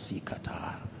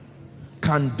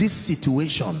 can this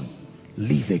situation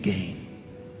live again?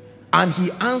 And he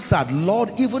answered,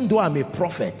 Lord, even though I'm a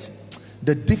prophet,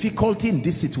 the difficulty in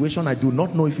this situation, I do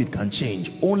not know if it can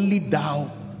change. Only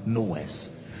thou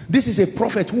knowest. This is a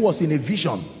prophet who was in a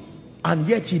vision, and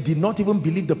yet he did not even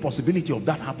believe the possibility of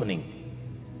that happening.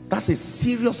 That's a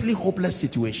seriously hopeless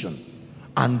situation.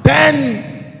 And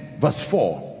then verse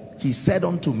 4, he said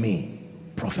unto me,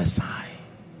 prophesy.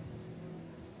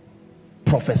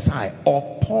 Prophesy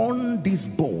upon these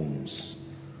bones.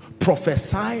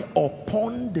 Prophesy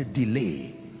upon the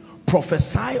delay.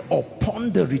 Prophesy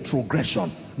upon the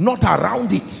retrogression, not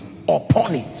around it,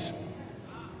 upon it.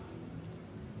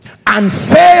 And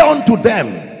say unto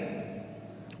them,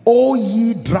 O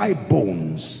ye dry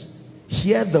bones,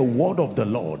 hear the word of the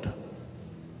Lord.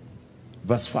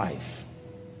 Verse 5.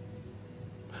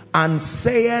 And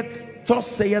saith thus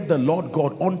saith the Lord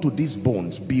God unto these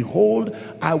bones, behold,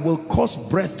 I will cause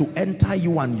breath to enter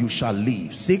you and you shall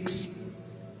live. 6.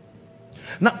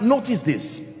 Now notice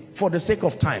this for the sake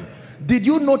of time. Did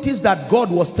you notice that God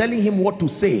was telling him what to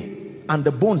say and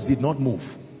the bones did not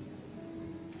move?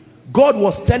 God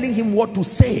was telling him what to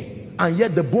say and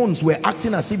yet the bones were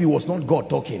acting as if it was not God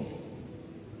talking.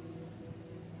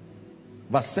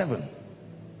 Verse 7.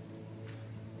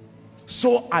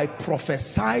 So I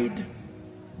prophesied,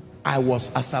 I was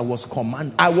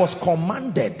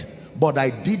commanded, but I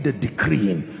did the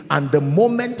decreeing. And the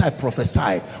moment I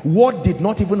prophesied, what did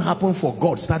not even happen for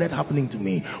God started happening to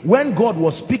me. When God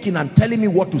was speaking and telling me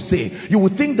what to say, you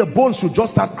would think the bones should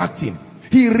just start acting.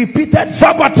 He repeated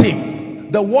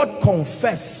verbatim. The word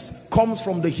confess comes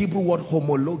from the Hebrew word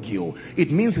homologio.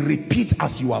 It means repeat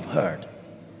as you have heard.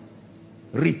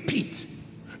 Repeat.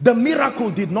 The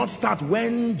miracle did not start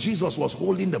when Jesus was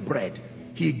holding the bread.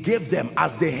 He gave them,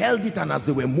 as they held it and as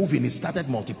they were moving, it started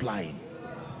multiplying.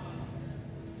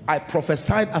 I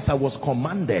prophesied as I was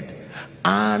commanded,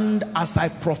 and as I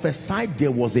prophesied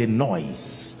there was a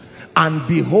noise, and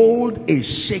behold, a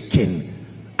shaking,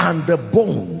 and the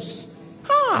bones.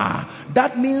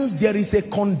 That means there is a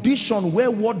condition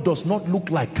where what does not look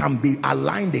like can be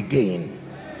aligned again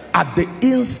at the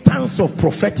instance of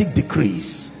prophetic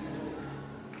decrees.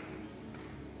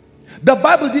 The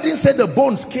Bible didn't say the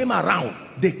bones came around,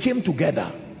 they came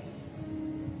together.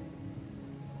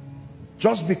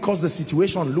 Just because the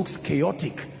situation looks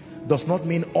chaotic does not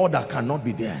mean order cannot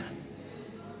be there.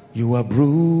 You are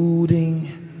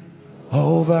brooding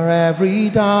over every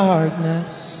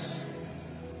darkness.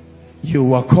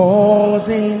 You are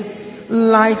causing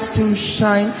lights to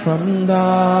shine from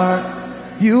dark.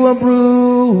 You are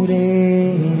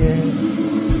brooding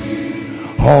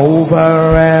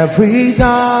over every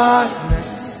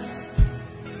darkness.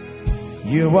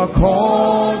 You are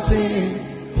causing.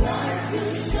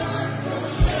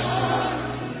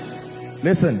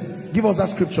 Listen, give us that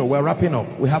scripture. We're wrapping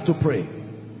up. We have to pray.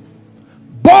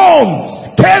 Bones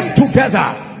came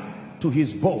together to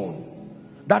his bone.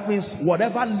 That means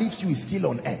whatever leaves you is still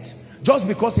on earth. Just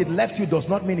because it left you does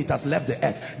not mean it has left the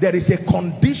earth. There is a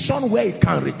condition where it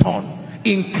can return,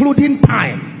 including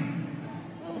time.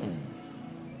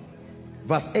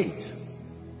 Verse 8,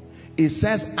 it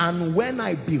says, and when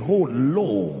I behold,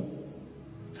 lo,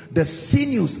 the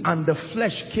sinews and the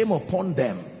flesh came upon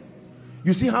them.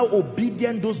 You see how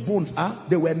obedient those bones are?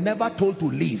 They were never told to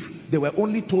leave. They were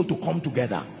only told to come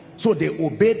together. So they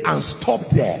obeyed and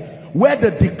stopped there. Where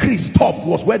the decree stopped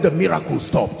was where the miracle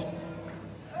stopped.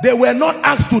 They were not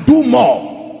asked to do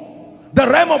more. The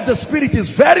realm of the spirit is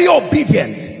very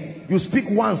obedient. You speak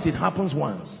once, it happens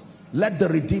once. Let the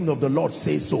redeemed of the Lord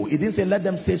say so. It didn't say let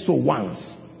them say so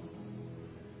once.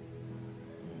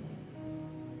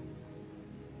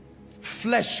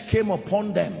 Flesh came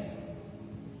upon them.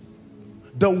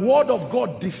 The word of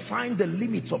God defined the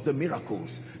limits of the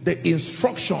miracles. The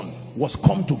instruction was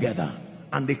come together,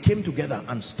 and they came together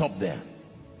and stopped there.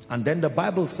 And then the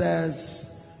Bible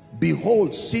says,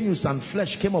 behold, sinews and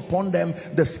flesh came upon them,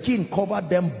 the skin covered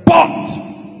them,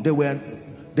 but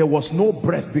there was no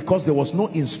breath, because there was no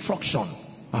instruction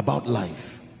about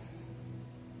life.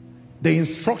 The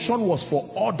instruction was for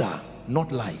order,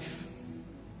 not life.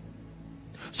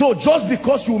 So just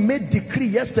because you made decree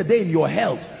yesterday in your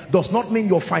health does not mean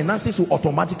your finances will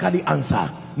automatically answer.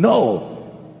 No.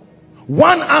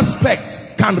 One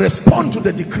aspect can respond to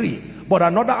the decree, but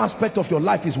another aspect of your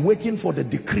life is waiting for the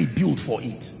decree built for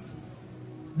it.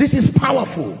 This is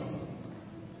powerful.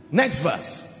 Next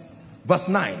verse, verse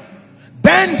 9.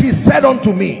 Then he said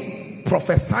unto me,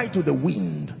 prophesy to the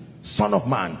wind, son of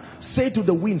man, say to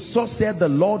the wind, so said the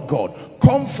Lord God,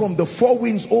 come from the four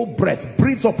winds, O breath,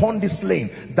 breathe upon this slain,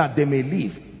 that they may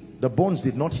live. The bones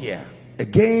did not hear.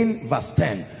 Again, verse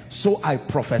 10. So I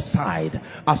prophesied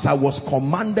as I was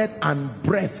commanded, and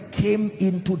breath came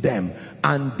into them,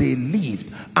 and they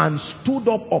lived, and stood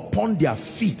up upon their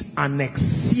feet, an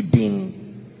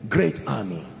exceeding great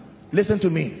army. Listen to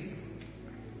me.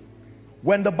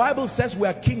 When the Bible says we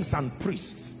are kings and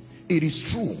priests, it is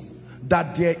true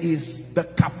that there is the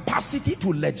capacity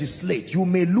to legislate. You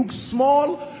may look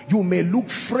small, you may look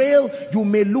frail, you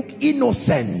may look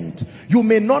innocent, you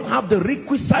may not have the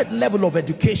requisite level of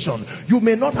education, you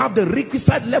may not have the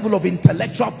requisite level of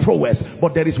intellectual prowess,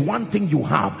 but there is one thing you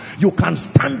have. You can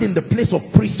stand in the place of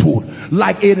priesthood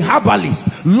like a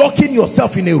herbalist, locking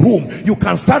yourself in a room. You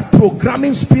can start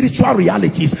programming spiritual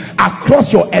realities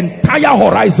across your entire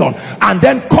horizon, and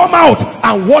then come out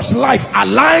and watch life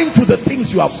align to the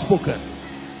things you have spoken.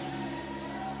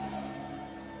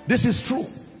 This is true.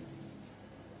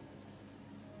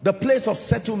 The place of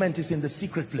settlement is in the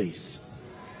secret place.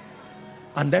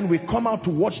 And then we come out to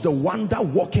watch the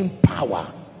wonder-working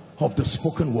power of the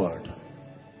spoken word.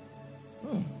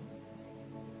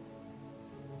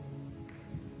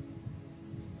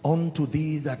 Unto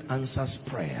thee that answers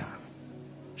prayer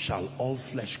shall all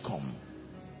flesh come.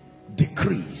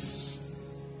 Decrease.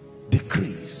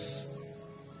 Decrease.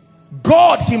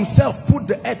 God himself put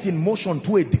the earth in motion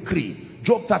to a decree.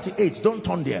 Job 38, don't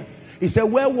turn there. He said,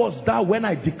 where was thou when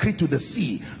I decreed to the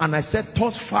sea? And I said,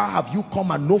 thus far have you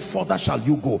come and no further shall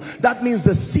you go. That means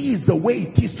the sea is the way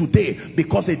it is today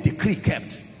because a decree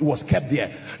was kept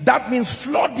there. That means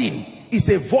flooding is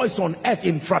a voice on earth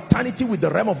in fraternity with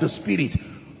the realm of the spirit,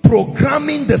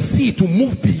 programming the sea to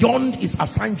move beyond its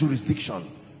assigned jurisdiction.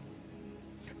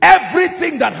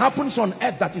 Everything that happens on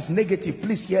earth that is negative,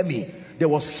 please hear me, there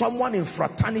was someone in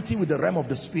fraternity with the realm of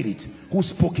the spirit who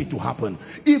spoke it to happen.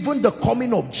 Even the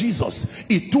coming of Jesus,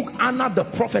 it took Anna the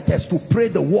prophetess to pray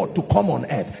the word to come on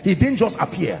earth. He didn't just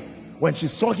appear. When she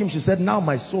saw him, she said, now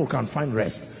my soul can find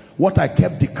rest. What I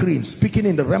kept decreeing, speaking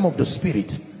in the realm of the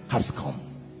spirit, has come.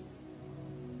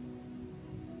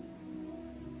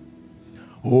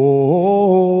 Oh,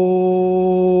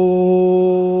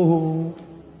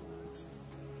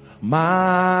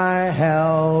 my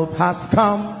help has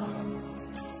come.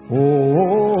 Oh,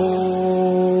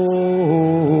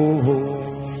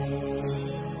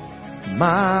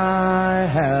 my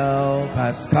help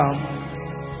has come.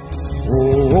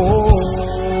 Oh,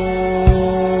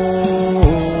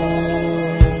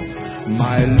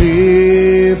 my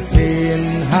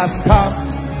lifting has come.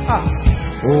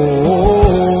 Oh,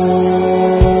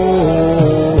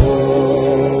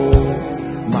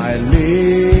 my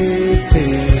lifting.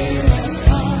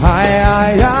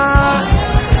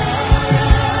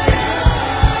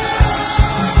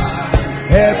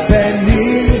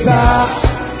 Ebenezer,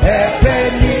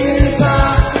 Ebenezer,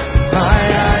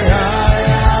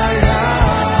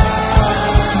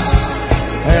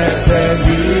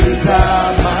 Ebenezer,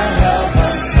 my help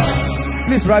has come.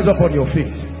 Please rise up on your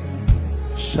feet.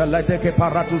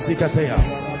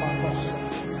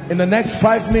 In the next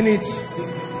 5 minutes,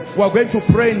 we're going to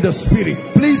pray in the spirit.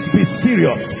 Please be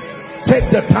serious. Take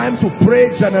the time to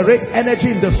pray, generate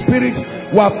energy in the spirit.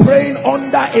 We're praying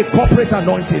under a corporate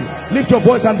anointing. Lift your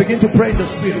voice and begin to pray in the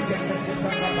spirit.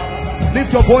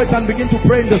 Lift your voice and begin to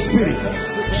pray in the spirit.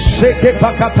 Shake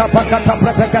pakata pakata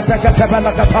prakata kata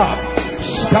balakata.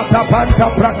 Skata banka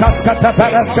prakaskata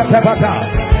baraskata bata.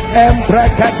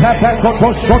 Embrakata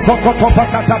pakoto shoto koto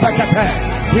pakata pakata.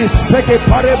 He spake a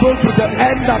parable to the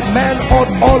end that men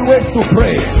ought always to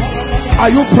pray. Are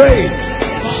you praying?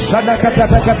 Shanakata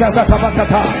pakata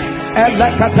pakata.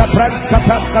 Elekata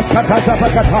prakskata kaskata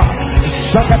zapakata.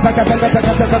 Shakata pakata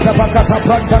pakata pakata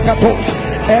prakakatos.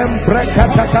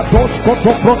 Embrakata katos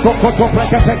koto koto koto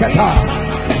prakata kata.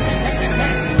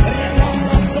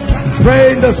 Pray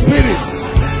in the spirit.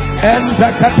 And the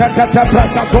katakata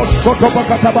brakato shoto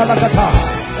bakata balakata.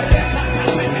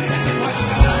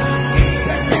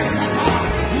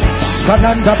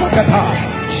 Shananda bakata,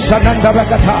 Shananda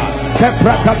bakata,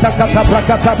 Kebrakata kata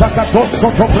brakata bakatos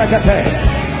koto brakate.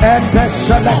 And the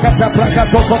shalakata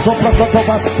brakato koto brakato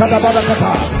baskada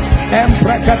balakata. And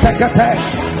brakata katesh,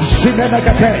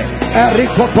 Shinanagate,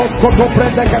 Erikotos koto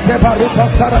brakate baruka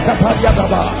sarakata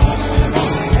yadaba.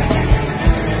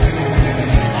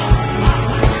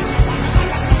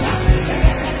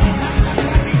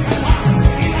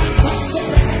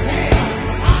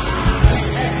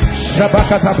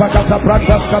 Shabakata bakata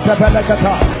brakas kata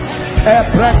belakata.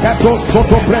 Ebrakato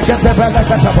soto brekete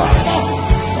belakata ba.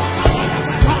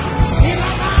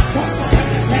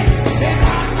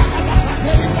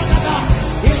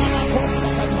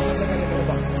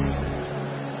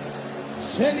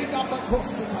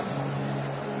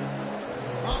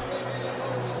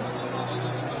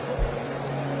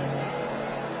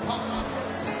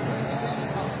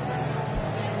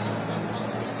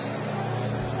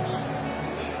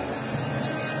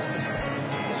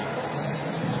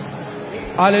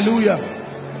 Hallelujah.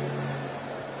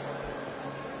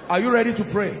 Are you ready to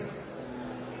pray?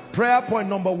 Prayer point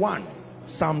number 1,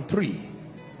 Psalm 3.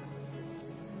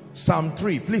 Psalm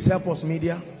 3. Please help us,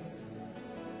 media.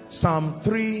 Psalm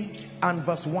 3 and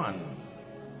verse 1.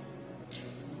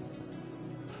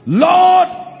 Lord,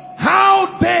 how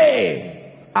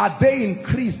are they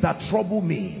increased that trouble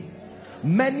me?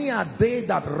 Many are they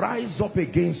that rise up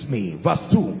against me. Verse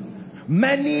 2.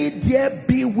 Many there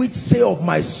be which say of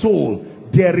my soul,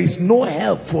 there is no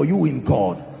help for you in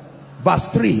God. Verse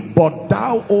 3. But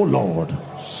thou, O Lord,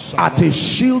 art a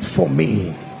shield for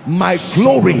me, my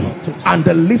glory and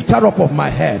the lifter up of my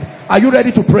head. Are you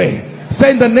ready to pray?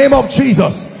 Say, in the name of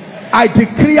Jesus, I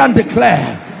decree and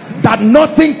declare that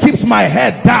nothing keeps my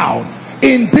head down.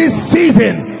 In this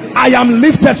season, I am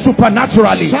lifted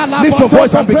supernaturally. Lift your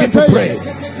voice and begin to pray.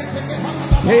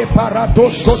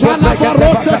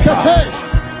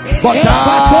 But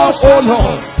thou, O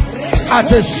Lord,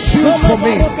 art a shield for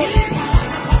me,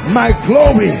 my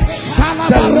glory,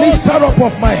 the lifter up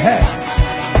of my head.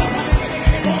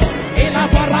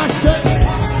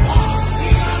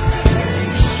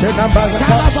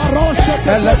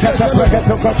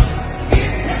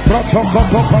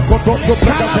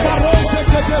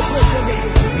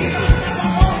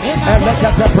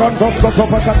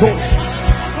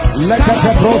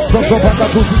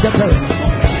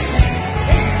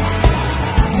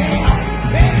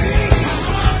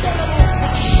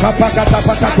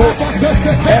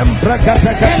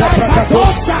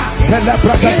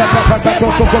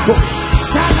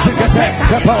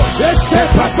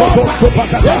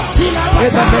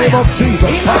 In the name of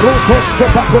Jesus,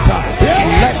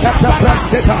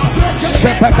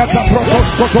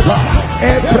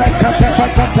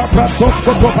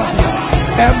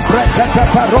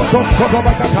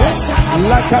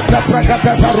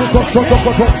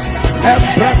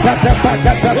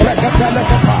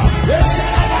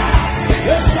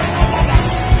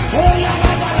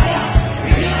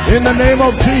 in the name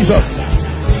of Jesus.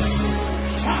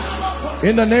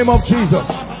 In the name of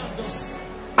Jesus.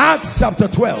 Acts chapter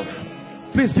 12.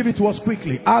 Please give it to us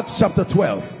quickly. Acts chapter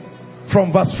 12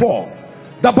 from verse 4.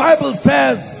 The Bible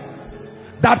says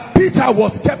that Peter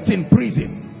was kept in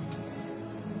prison.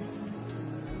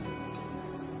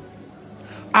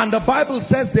 And the Bible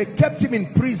says they kept him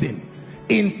in prison,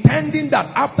 intending that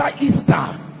after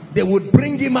Easter they would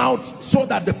bring him out so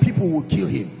that the people would kill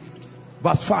him.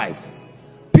 Verse 5.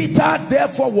 Peter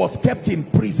therefore was kept in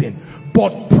prison,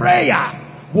 but prayer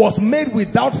was made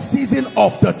without ceasing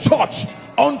of the church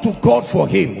unto God for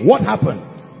him. What happened?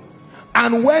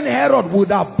 And when Herod would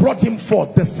have brought him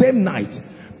forth the same night,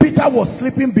 Peter was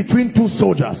sleeping between two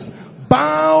soldiers,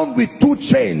 bound with two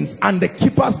chains, and the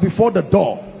keepers before the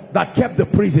door that kept the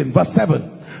prison. Verse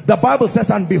 7. The Bible says,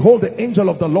 and behold, the angel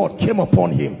of the Lord came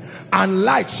upon him, and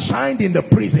light shined in the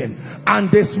prison, and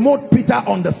they smote Peter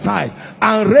on the side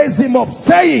and raised him up,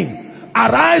 saying,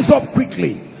 arise up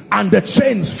quickly. And the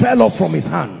chains fell off from his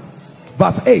hand.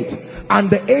 Verse 8. And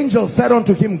the angel said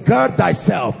unto him, gird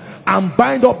thyself and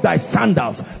bind up thy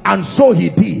sandals. And so he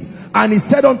did. And he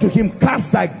said unto him,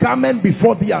 cast thy garment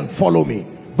before thee and follow me.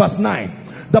 Verse 9.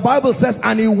 The Bible says,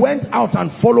 and he went out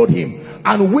and followed him,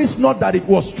 and wist not that it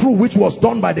was true which was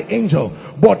done by the angel,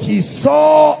 but he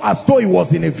saw as though he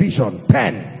was in a vision.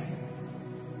 10.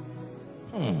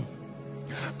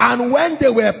 And when they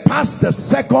were past the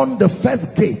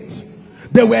first gate,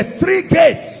 there were 3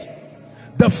 gates.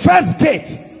 The first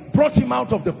gate brought him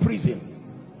out of the prison.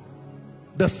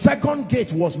 The second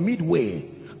gate was midway,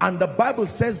 and the Bible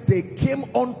says they came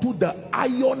onto the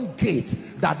iron gate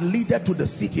that leaded to the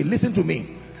city. Listen to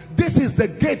me. This is the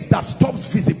gate that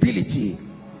stops visibility.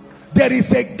 There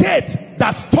is a gate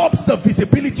that stops the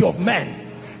visibility of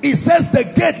men. It says the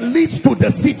gate leads to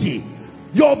the city.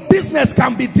 Your business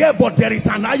can be there, but there is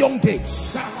an iron gate.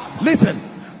 Listen.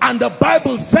 And the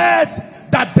Bible says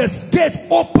that this gate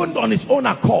opened on its own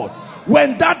accord.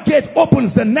 When that gate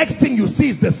opens, the next thing you see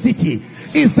is the city.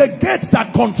 Is the gate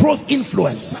that controls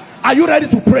influence. Are you ready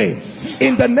to pray?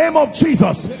 In the name of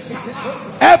Jesus,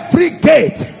 every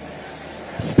gate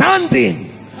standing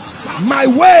my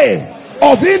way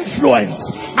of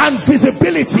influence and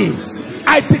visibility,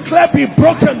 I declare be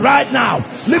broken right now.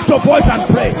 Lift your voice and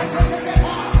pray.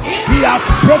 He has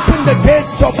broken the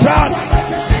gates of brass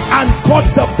and cut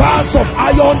the bars of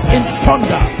iron in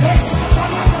sunder.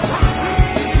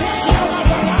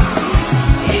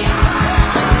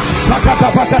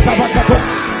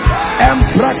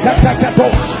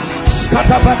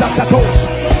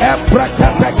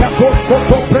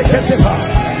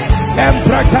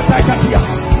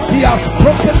 He has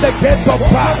broken the gates of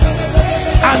brass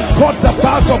and cut the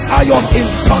bars of iron in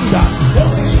sunder.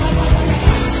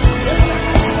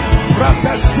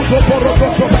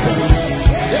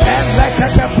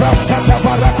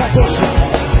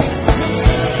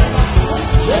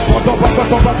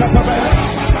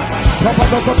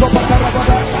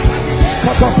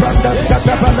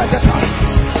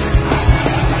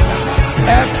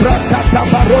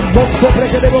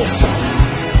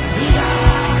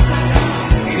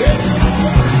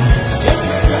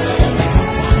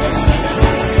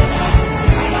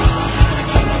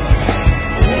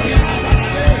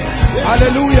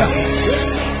 Hallelujah.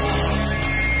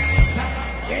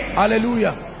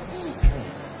 Hallelujah.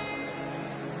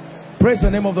 Praise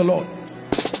the name of the Lord.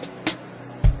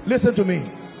 Listen to me.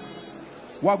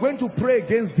 We are going to pray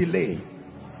against delay.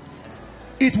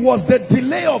 It was the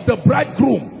delay of the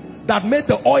bridegroom that made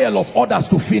the oil of others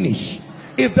to finish.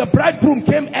 If the bridegroom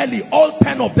came early, all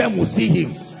 10 of them will see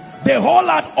him. They all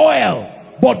had oil,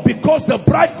 but because the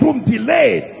bridegroom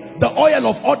delayed, the oil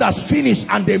of others finished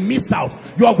and they missed out.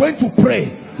 You are going to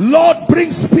pray, Lord,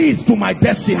 bring speed to my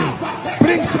destiny.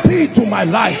 Bring speed to my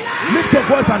life. Lift your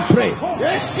voice and pray.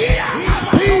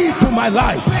 Speed to my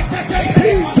life.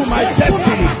 Speed to my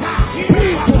destiny.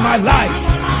 Speed to my life.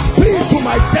 Speed to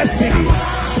my destiny.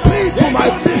 Speed to my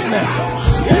business.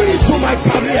 Speed to my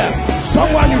career.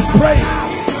 Someone is praying.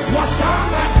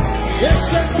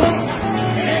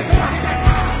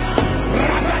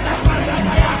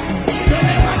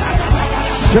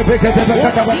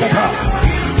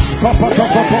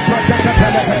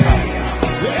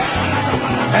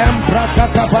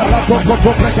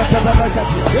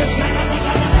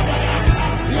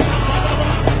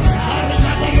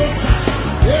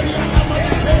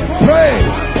 Pray,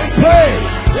 pray,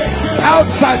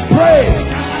 outside pray,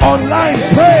 online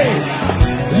pray,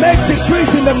 make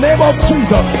decrees in the name of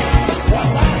Jesus.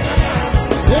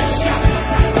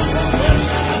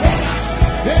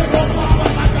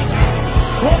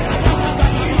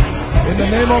 In the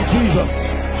name of Jesus.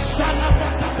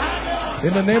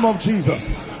 In the name of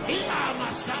Jesus.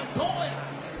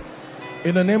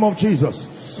 In the name of Jesus.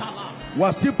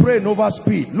 We're still praying over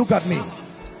speed. Look at me.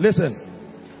 Listen.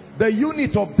 The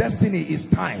unit of destiny is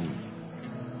time.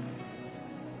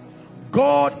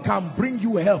 God can bring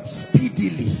you help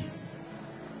speedily.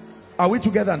 Are we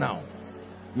together now?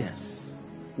 Yes.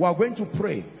 We are going to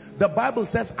pray. The Bible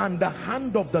says, and the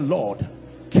hand of the Lord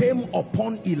came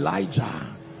upon Elijah,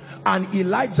 and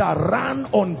Elijah ran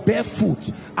on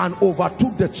barefoot and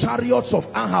overtook the chariots of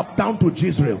Ahab down to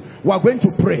Jezreel. We are going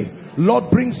to pray,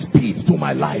 Lord, bring speed to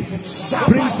my life.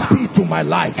 Bring speed to my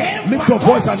life. Lift your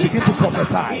voice and begin to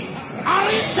prophesy.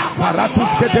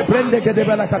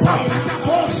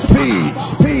 Speed,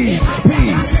 speed,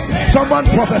 speed. Someone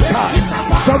prophesy.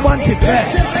 Someone declare,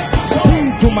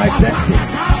 speed to my destiny.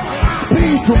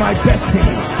 Speed to my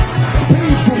destiny.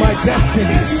 Speed to my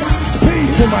destiny.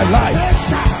 Speed to my life.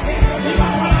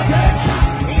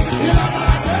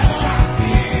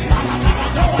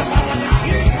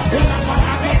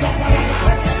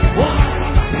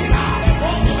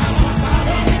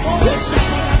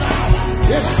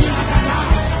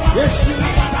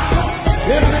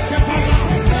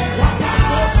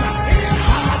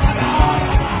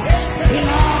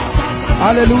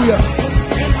 Hallelujah.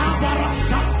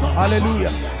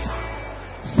 Hallelujah.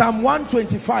 Psalm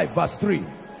 125 verse 3.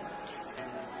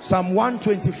 Psalm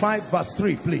 125 verse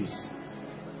 3, please.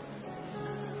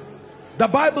 The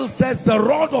Bible says, the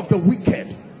rod of the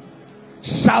wicked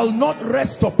shall not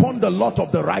rest upon the lot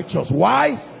of the righteous.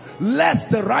 Why?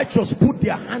 Lest the righteous put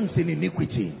their hands in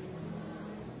iniquity.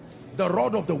 The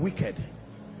rod of the wicked.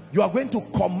 You are going to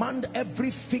command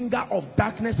every finger of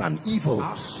darkness and evil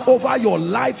over your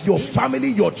life, your family,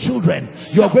 your children.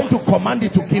 You are going to command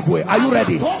it to give way. Are you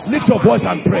ready? Lift your voice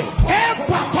and pray.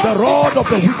 The rod of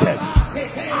the wicked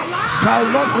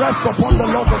shall not rest upon the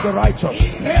lot of the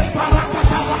righteous.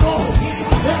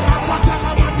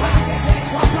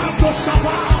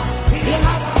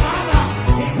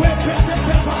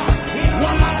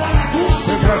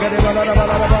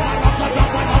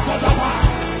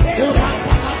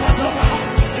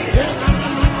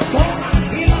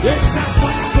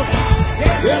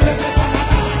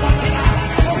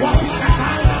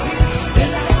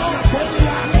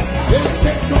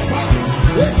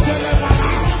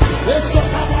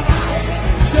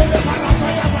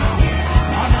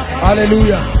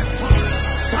 Hallelujah.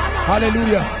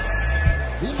 Hallelujah.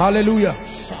 Hallelujah.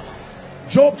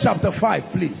 Job chapter 5,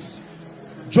 please.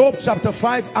 Job chapter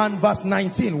 5 and verse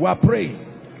 19. We are praying.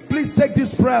 Please take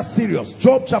this prayer serious.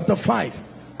 Job chapter 5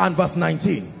 and verse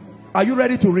 19. Are you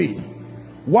ready to read?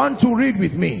 Want to read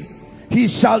with me? He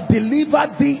shall deliver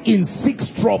thee in 6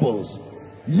 troubles.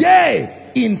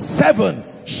 Yea, in 7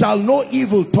 shall no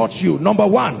evil touch you. Number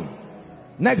 1.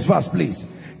 Next verse, please.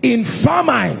 In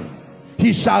famine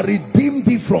he shall redeem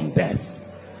thee from death,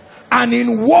 and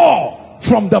in war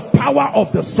from the power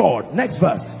of the sword. Next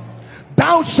verse.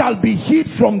 Thou shalt be hid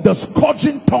from the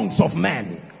scourging tongues of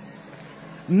men,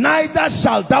 neither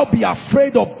shalt thou be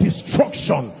afraid of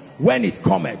destruction when it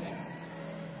cometh.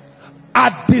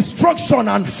 At destruction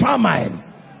and famine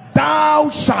thou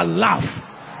shalt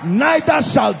laugh, neither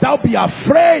shalt thou be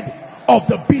afraid of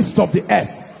the beast of the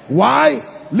earth. Why?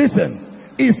 Listen,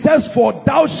 it says, for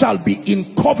thou shalt be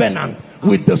in covenant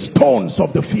with the stones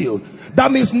of the field.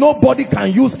 That means nobody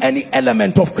can use any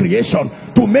element of creation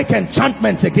to make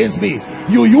enchantments against me.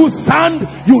 You use sand.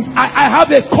 I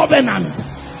have a covenant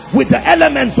with the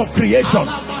elements of creation,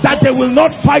 that they will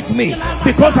not fight me,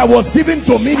 because I was given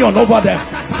dominion over them.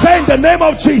 Say, in the name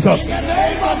of Jesus,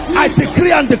 I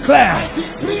decree and declare,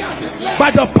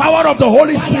 by the power of the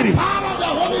Holy Spirit,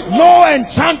 no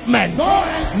enchantment,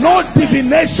 no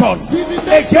divination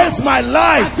against my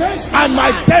life and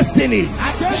my destiny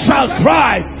shall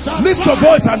thrive. Lift your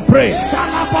voice and pray.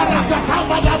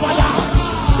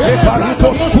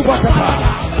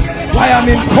 I am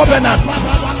in covenant.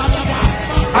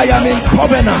 I am in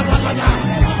covenant.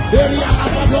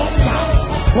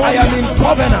 I am in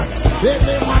covenant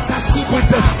with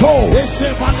the stone.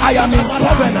 I am in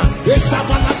covenant.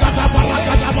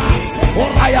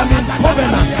 I am in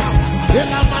covenant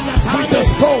with the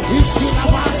stone.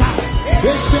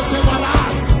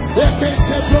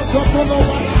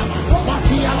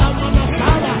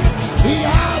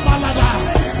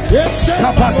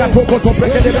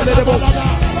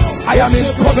 I am in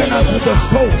covenant with the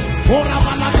stone.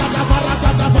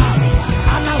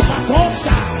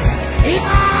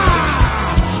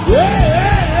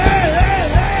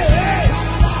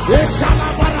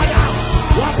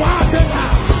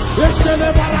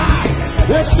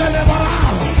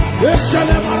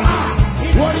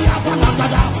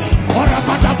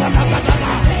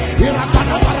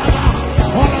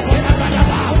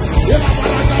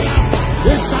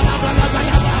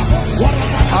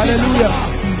 Hallelujah.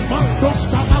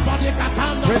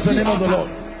 Praise the name of the Lord.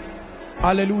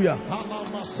 Hallelujah.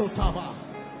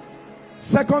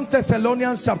 2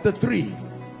 Thessalonians chapter 3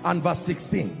 and verse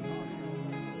 16.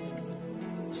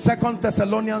 2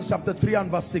 Thessalonians chapter 3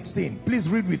 and verse 16. Please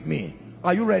read with me.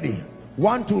 Are you ready?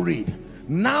 1 to read.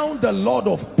 Now the Lord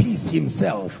of peace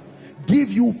himself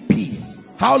give you peace.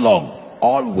 How long?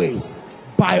 Always.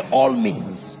 By all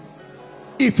means.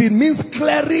 If it means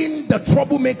clearing the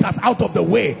troublemakers out of the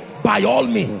way, by all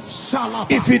means.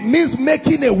 If it means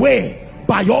making a way,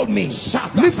 by all means.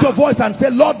 Lift your voice and say,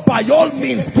 Lord, by all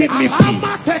means give me peace.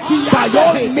 By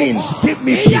all means give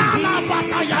me peace.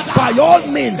 By all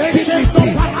means give me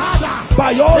peace.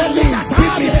 By all means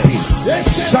give me peace.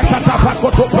 By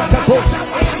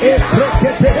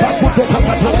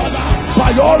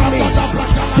all means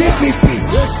give me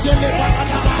peace.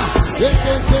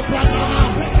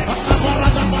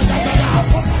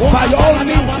 By all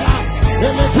means give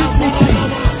me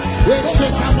peace.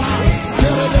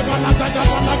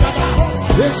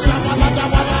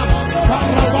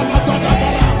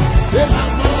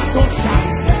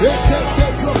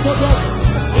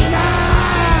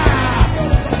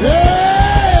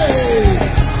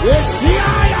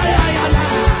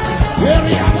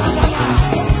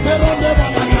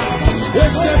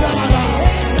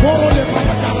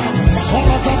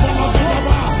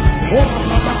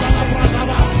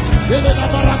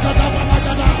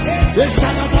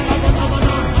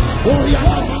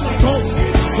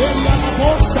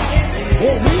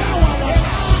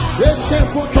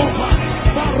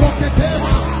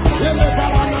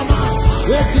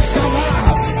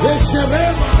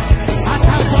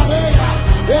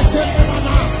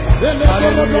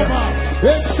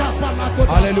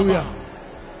 Hallelujah.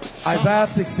 Isaiah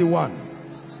 61.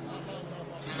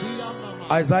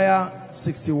 Isaiah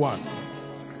 61.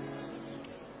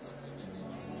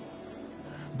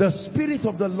 The Spirit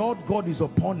of the Lord God is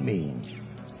upon me,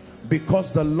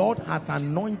 because the Lord hath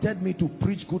anointed me to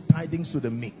preach good tidings to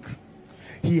the meek.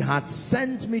 He hath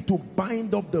sent me to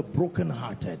bind up the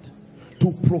brokenhearted,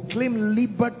 to proclaim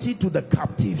liberty to the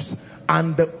captives,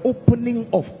 and the opening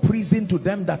of prison to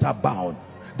them that are bound.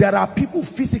 There are people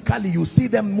physically, you see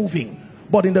them moving,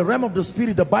 but in the realm of the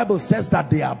spirit, the Bible says that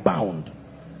they are bound.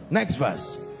 Next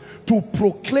verse. To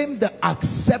proclaim the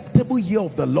acceptable year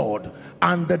of the Lord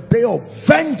and the day of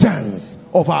vengeance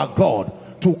of our God,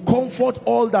 to comfort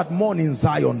all that mourn in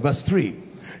Zion. Verse 3.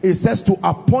 It says, to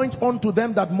appoint unto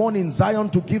them that mourn in Zion,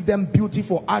 to give them beauty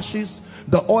for ashes,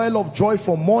 the oil of joy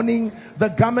for mourning, the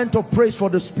garment of praise for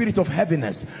the spirit of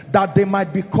heaviness, that they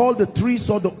might be called the trees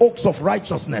or the oaks of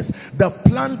righteousness, the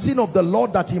planting of the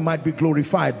Lord, that he might be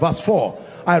glorified. Verse 4.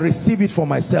 I receive it for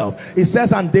myself. It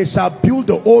says, and they shall build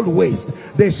the old waste,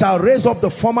 they shall raise up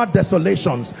the former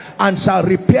desolations, and shall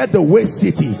repair the waste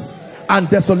cities and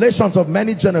desolations of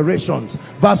many generations.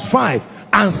 Verse 5.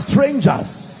 And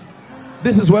strangers.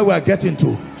 This is where we are getting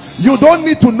to. You don't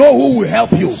need to know who will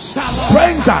help you.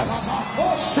 Strangers.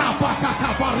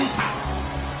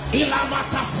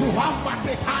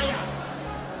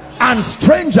 And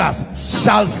strangers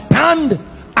shall stand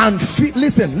and feed.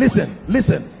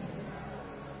 Listen.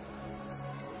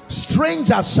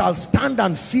 Strangers shall stand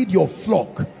and feed your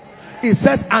flock. It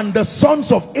says, and the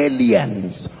sons of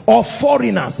aliens or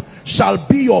foreigners shall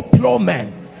be your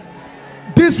plowmen.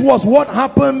 This was what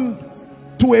happened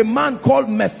to a man called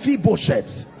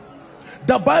Mephibosheth.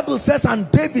 The Bible says, and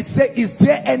David said, is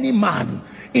there any man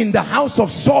in the house of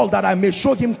Saul that I may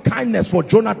show him kindness for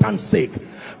Jonathan's sake?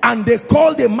 And they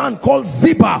called a man called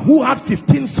Ziba, who had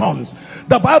 15 sons.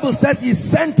 The Bible says he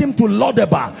sent him to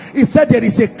Lodebar. He said, there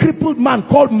is a crippled man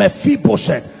called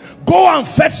Mephibosheth. Go and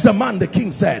fetch the man, the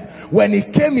king said. When he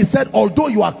came, he said, although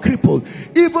you are crippled,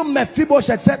 even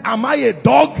Mephibosheth said, am I a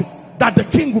dog that the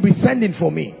king will be sending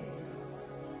for me?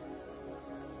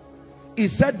 He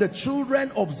said the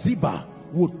children of Ziba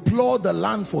would plow the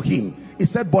land for him. He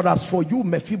said, but as for you,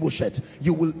 Mephibosheth,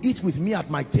 you will eat with me at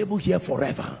my table here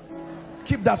forever.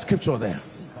 Keep that scripture there.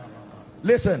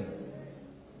 Listen,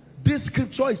 this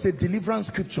scripture is a deliverance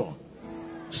scripture.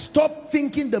 Stop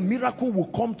thinking the miracle will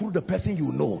come through the person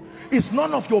you know. It's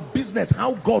none of your business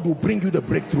how God will bring you the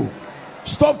breakthrough.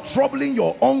 Stop troubling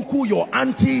your uncle, your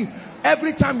auntie.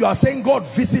 Every time you are saying, God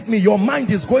visit me, your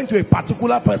mind is going to a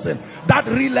particular person, that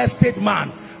real estate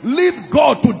man. Leave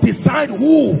God to decide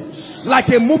who, like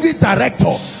a movie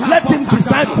director. Let him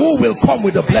decide who will come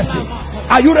with the blessing.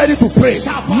 Are you ready to pray?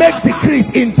 Make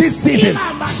decrees in this season.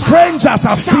 Strangers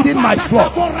are feeding my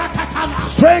flock.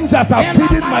 Strangers are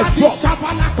feeding my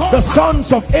flock. The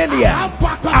sons of Eliab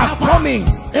are coming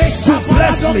to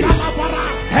bless me.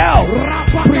 Help,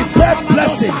 prepared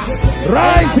blessings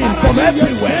rising from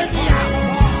everywhere.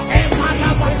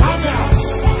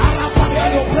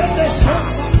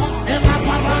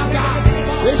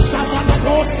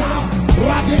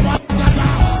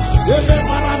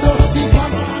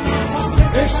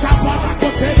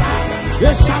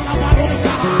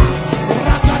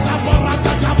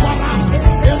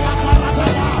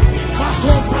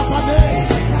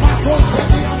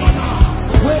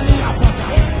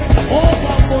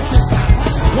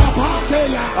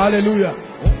 Hallelujah.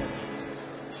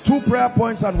 2 prayer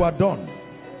points and we're done.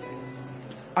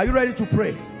 Are you ready to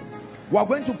pray? We're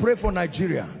going to pray for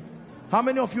Nigeria. How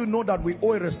many of you know that we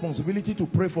owe a responsibility to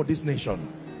pray for this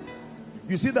nation?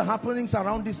 You see the happenings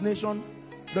around this nation?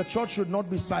 The church should not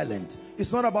be silent.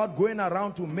 It's not about going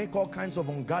around to make all kinds of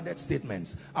unguarded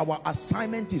statements. Our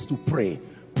assignment is to pray.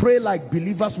 Pray like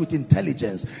believers with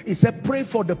intelligence. He said, pray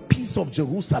for the peace of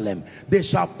Jerusalem. They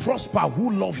shall prosper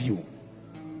who love you.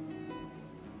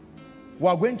 We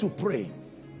are going to pray.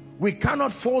 We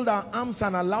cannot fold our arms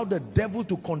and allow the devil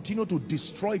to continue to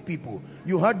destroy people.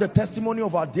 You heard the testimony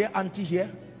of our dear auntie here.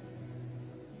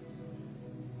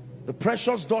 The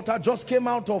precious daughter just came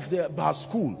out of her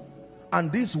school,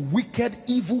 and these wicked,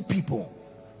 evil people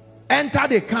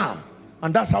entered a car,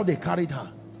 and that's how they carried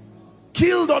her.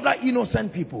 Killed other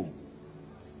innocent people.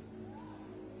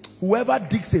 Whoever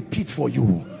digs a pit for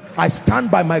you, I stand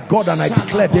by my God and I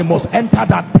declare they must enter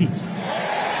that pit.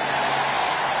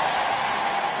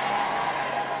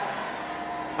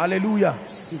 Hallelujah.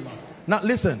 Now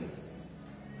listen,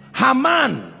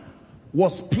 Haman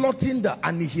was plotting the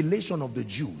annihilation of the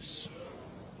Jews,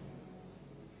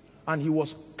 and he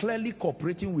was clearly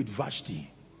cooperating with Vashti,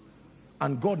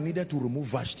 and God needed to remove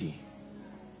Vashti.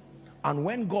 And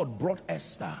when God brought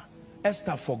Esther,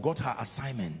 Esther forgot her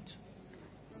assignment,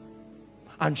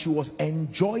 and she was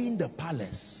enjoying the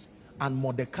palace, and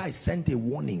Mordecai sent a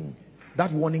warning.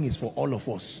 That warning is for all of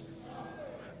us.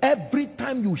 Every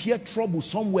time you hear trouble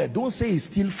somewhere, don't say it's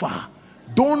still far.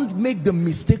 Don't make the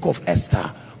mistake of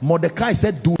Esther. Mordecai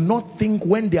said, do not think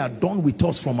when they are done with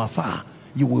us from afar,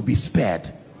 you will be spared.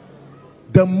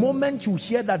 The moment you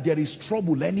hear that there is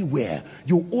trouble anywhere,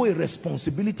 you owe a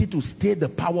responsibility to stay the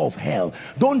power of hell.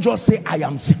 Don't just say, I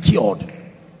am secured.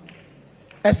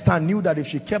 Esther knew that if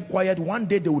she kept quiet, one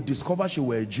day they would discover she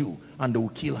was a Jew and they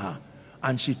would kill her.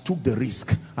 And she took the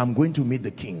risk. I'm going to meet the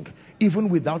king. Even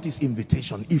without his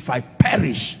invitation, if I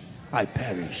perish, I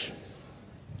perish.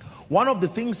 One of the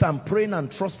things I'm praying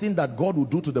and trusting that God will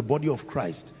do to the body of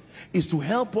Christ is to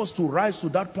help us to rise to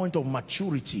that point of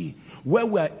maturity where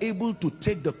we are able to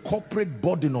take the corporate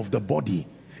burden of the body,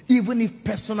 even if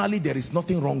personally there is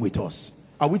nothing wrong with us.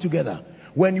 Are we together?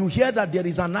 When you hear that there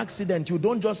is an accident, you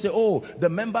don't just say, oh, the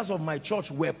members of my church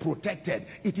were protected.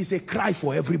 It is a cry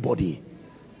for everybody.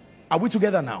 Are we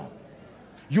together now?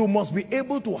 You must be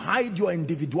able to hide your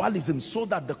individualism so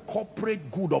that the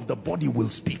corporate good of the body will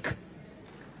speak.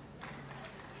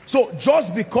 So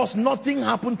just because nothing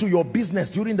happened to your business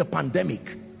during the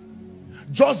pandemic,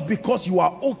 just because you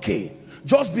are okay,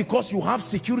 just because you have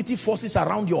security forces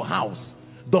around your house,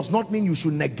 does not mean you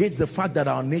should negate the fact that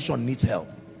our nation needs help.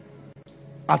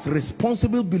 As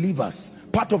responsible believers,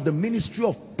 part of the ministry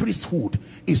of priesthood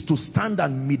is to stand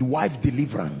and midwife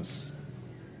deliverance.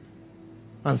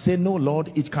 And say, no,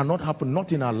 Lord, it cannot happen,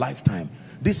 not in our lifetime.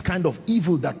 This kind of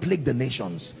evil that plagued the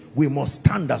nations, we must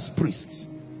stand as priests.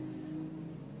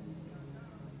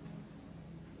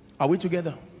 Are we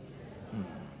together?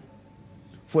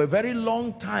 For a very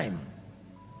long time,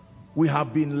 we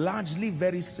have been largely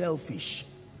very selfish.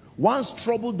 Once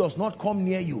trouble does not come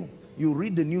near you, you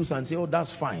read the news and say, oh,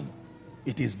 that's fine.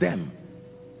 It is them.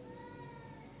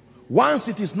 Once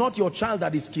it is not your child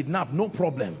that is kidnapped, no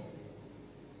problem.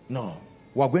 No.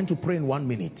 We are going to pray in 1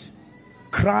 minute.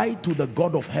 Cry to the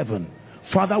God of heaven.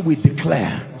 Father, we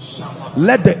declare,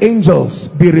 let the angels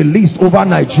be released over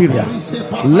Nigeria.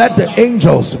 Let the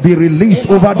angels be released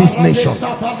over this nation.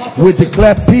 We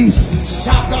declare peace.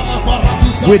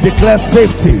 We declare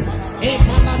safety.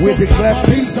 We declare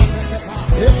peace.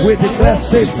 We declare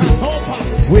safety.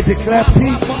 We declare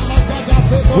peace.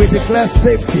 We declare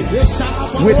safety.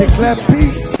 We declare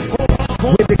peace.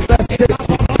 We declare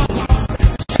safety.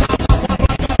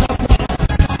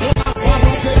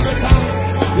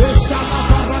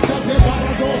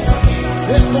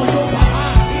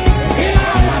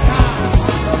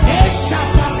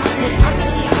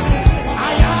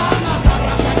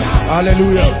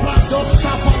 Hallelujah.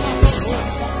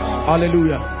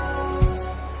 Hallelujah.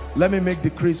 Let me make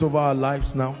decrees over our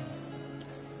lives now.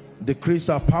 Decrees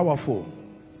are powerful.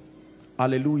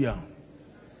 Hallelujah.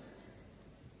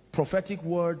 Prophetic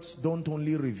words don't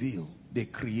only reveal, they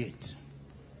create.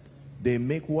 They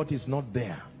make what is not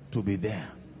there to be there.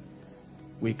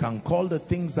 We can call the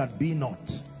things that be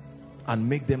not and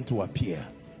make them to appear.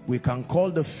 We can call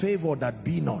the favor that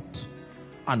be not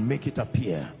and make it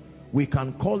appear. We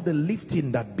can call the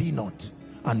lifting that be not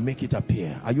and make it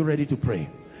appear. Are you ready to pray?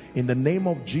 In the name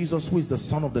of Jesus, who is the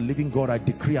Son of the living God, I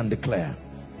decree and declare,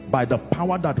 by the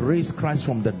power that raised Christ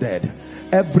from the dead,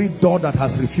 every door that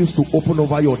has refused to open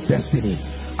over your destiny,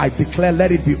 I declare,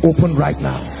 let it be open right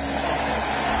now.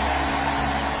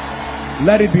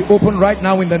 Let it be open right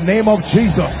now in the name of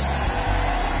Jesus.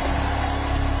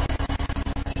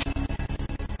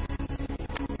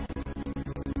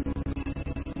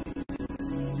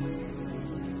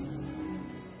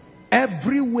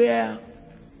 Everywhere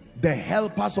the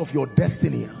helpers of your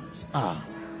destiny are,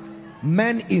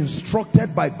 men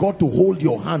instructed by God to hold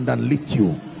your hand and lift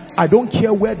you. I don't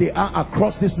care where they are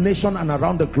across this nation and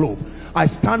around the globe. I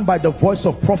stand by the voice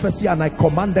of prophecy and I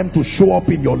command them to show up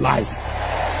in your life.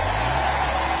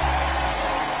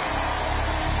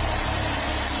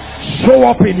 Show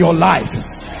up in your life.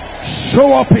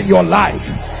 Show up in your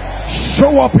life.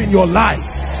 Show up in your life.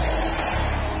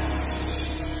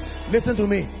 Listen to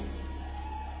me.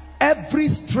 Every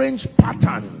strange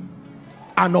pattern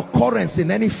and occurrence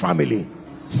in any family,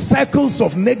 cycles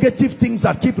of negative things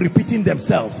that keep repeating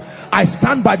themselves, I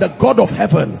stand by the God of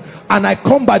heaven and I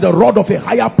come by the rod of a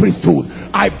higher priesthood.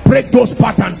 I break those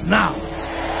patterns now.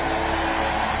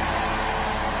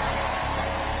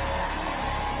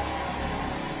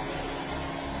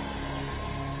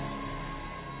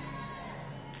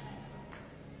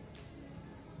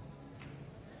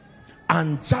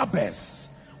 And Jabez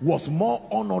was more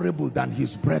honorable than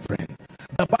his brethren.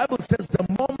 The Bible says the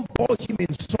mom bore him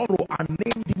in sorrow and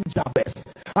named him Jabez.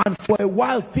 And for a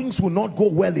while things will not go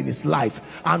well in his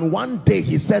life. And one day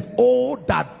he said, oh,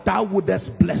 that thou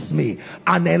wouldest bless me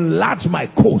and enlarge my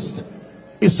coast.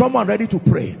 Is someone ready to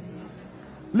pray?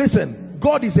 Listen,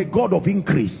 God is a God of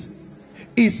increase.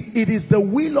 It is the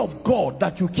will of God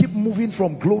that you keep moving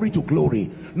from glory to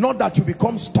glory, not that you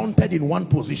become stunted in one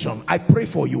position. I pray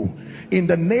for you in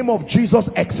the name of Jesus.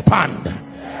 Expand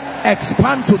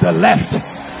to the left,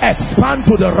 expand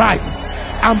to the right.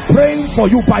 I'm praying for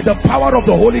you by the power of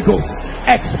the Holy Ghost.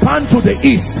 Expand to the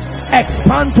east,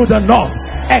 expand to the north,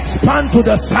 expand to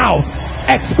the south,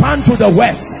 expand to the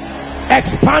west,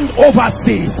 expand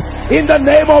overseas in the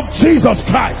name of Jesus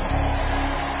Christ.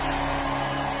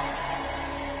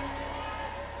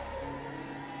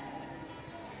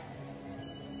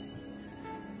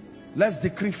 Let's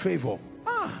decree favor.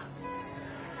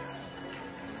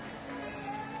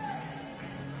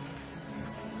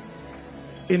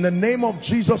 In the name of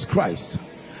Jesus Christ,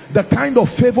 the kind of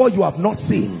favor you have not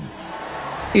seen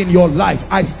in your life,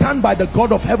 I stand by the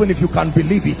God of heaven, if you can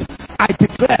believe it. I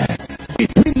declare,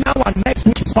 between now and next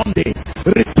week Sunday,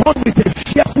 return with a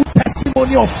fearful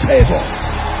testimony of favor.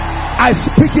 I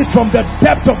speak it from the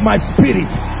depth of my spirit.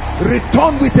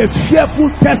 Return with a fearful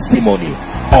testimony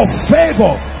of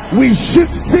favor. We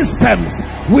shift systems,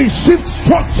 we shift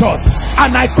structures,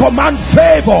 and I command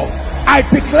favor. I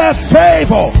declare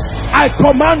favor. I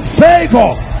command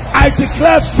favor. I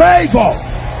declare favor.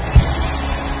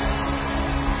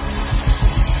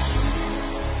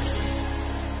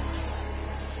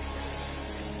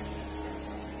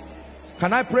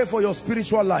 Can I pray for your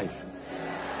spiritual life?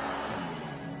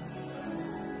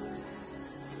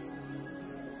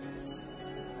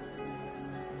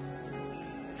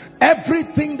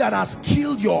 Everything that has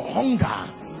killed your hunger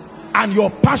and your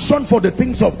passion for the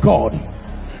things of God.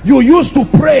 You used to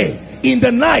pray in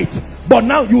the night, but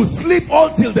now you sleep all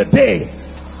till the day.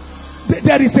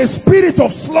 There is a spirit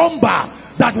of slumber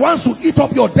that wants to eat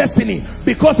up your destiny,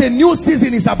 because a new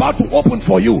season is about to open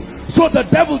for you. So the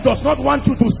devil does not want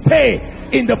you to stay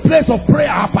in the place of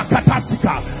prayer.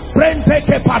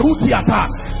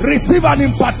 Receive an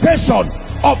impartation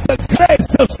of the grace,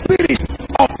 the spirit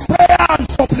of prayer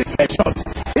and supplication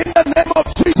in the name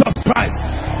of Jesus Christ.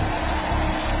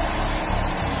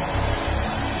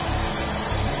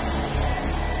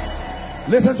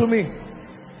 Listen to me,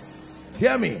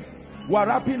 hear me. We're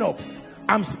wrapping up.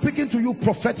 I'm speaking to you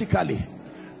prophetically.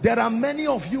 There are many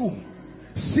of you,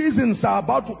 seasons are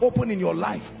about to open in your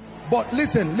life, but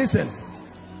listen,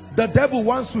 the devil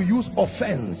wants to use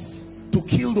offense to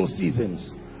kill those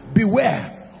seasons.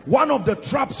 Beware. One of the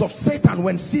traps of Satan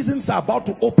when seasons are about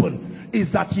to open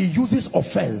is that he uses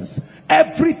offense.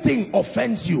 Everything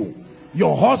offends you.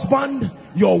 Your husband,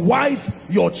 your wife,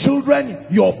 your children,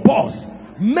 your boss.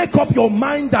 Make up your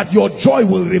mind that your joy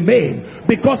will remain,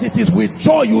 because it is with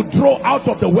joy you draw out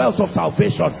of the wells of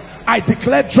salvation. I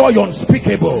declare joy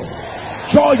unspeakable,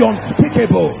 joy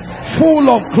unspeakable, full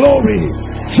of glory,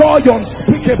 joy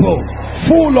unspeakable,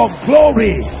 full of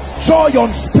glory, joy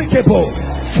unspeakable,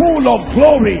 full of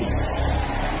glory.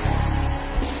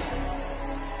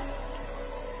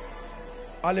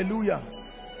 Hallelujah.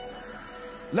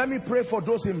 Let me pray for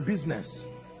those in business.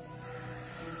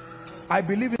 I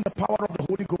believe in the power of the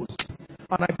Holy Ghost,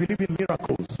 and I believe in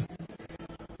miracles.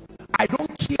 I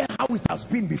don't care how it has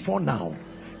been before now.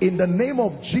 In the name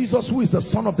of Jesus, who is the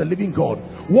Son of the living God,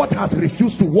 what has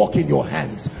refused to walk in your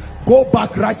hands, go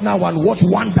back right now and watch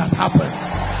wonders happen.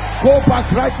 Go back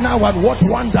right now and watch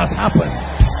wonders happen.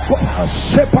 Go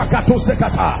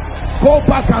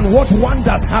back and watch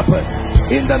wonders happen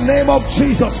in the name of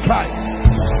Jesus Christ.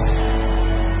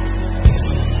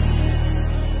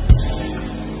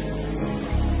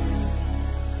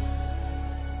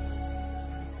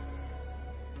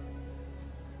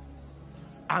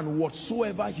 And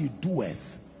whatsoever he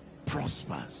doeth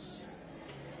prospers.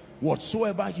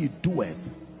 Whatsoever he doeth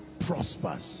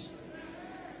prospers.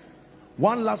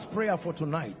 One last prayer for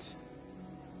tonight.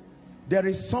 There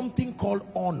is something called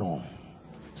honor.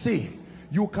 See,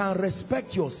 you can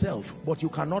respect yourself, but you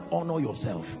cannot honor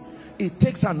yourself. It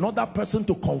takes another person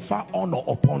to confer honor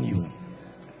upon you.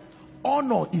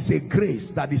 Honor is a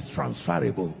grace that is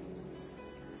transferable.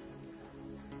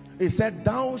 It said,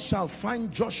 thou shalt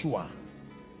find Joshua,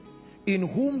 in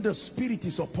whom the Spirit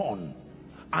is upon,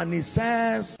 and it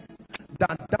says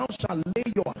that thou shalt lay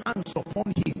your hands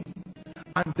upon him,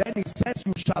 and then it says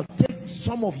you shall take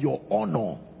some of your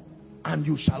honor and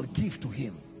you shall give to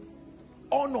him.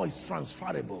 Honor is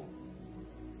transferable.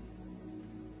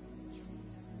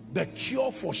 The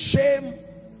cure for shame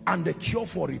and the cure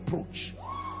for reproach.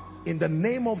 In the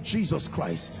name of Jesus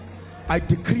Christ, I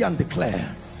decree and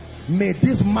declare, may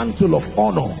this mantle of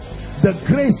honor, the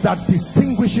grace that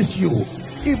distinguishes you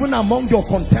even among your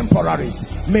contemporaries,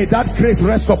 may that grace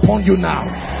rest upon you now.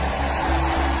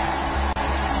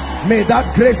 May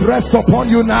that grace rest upon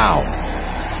you now.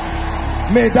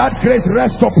 May that grace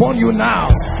rest upon you now.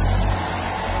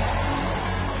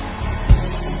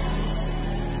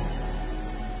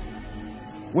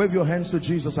 Wave your hands to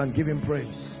Jesus and give him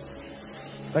praise.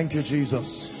 Thank you,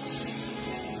 Jesus.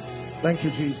 Thank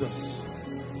you, Jesus.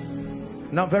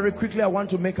 Now very quickly, I want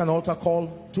to make an altar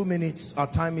call. 2 minutes, our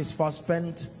time is fast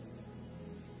spent.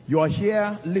 You are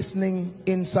here listening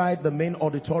inside the main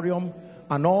auditorium,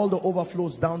 and all the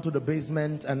overflows down to the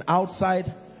basement and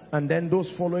outside, and then those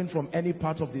following from any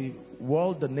part of the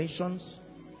world, the nations.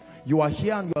 You are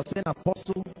here and you are saying,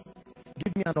 Apostle,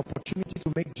 give me an opportunity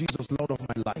to make Jesus Lord of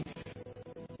my life.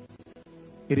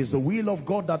 It is the will of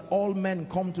God that all men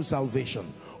come to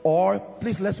salvation. Or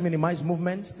please, let's minimize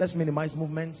movement. Let's minimize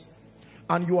movements.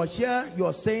 And you are here, you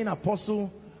are saying,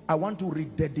 Apostle, I want to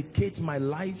rededicate my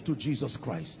life to Jesus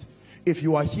Christ. If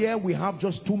you are here, we have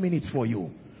just 2 minutes for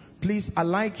you. Please, I'd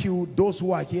like you, those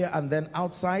who are here and then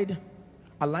outside,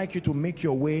 I'd like you to make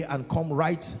your way and come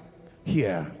right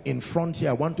here in front here.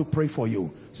 I want to pray for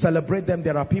you. Celebrate them.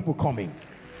 There are people coming.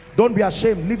 Don't be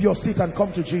ashamed. Leave your seat and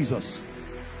come to Jesus.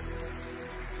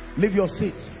 Leave your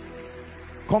seat.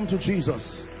 Come to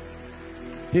Jesus.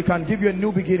 He can give you a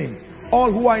new beginning. All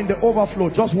who are in the overflow,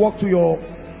 just walk to your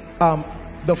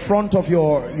the front of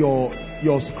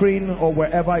your screen or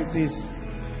wherever it is.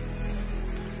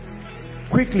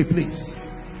 Quickly, please.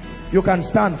 You can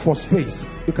stand for space.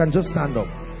 You can just stand up.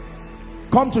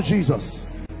 Come to Jesus.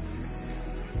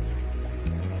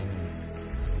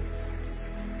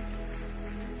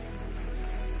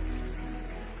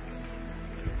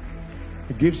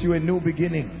 gives you a new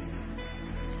beginning.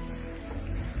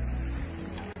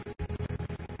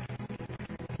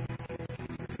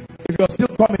 If you're still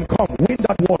coming, come. Win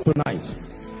that war tonight.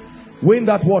 Win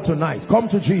that war tonight. Come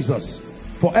to Jesus.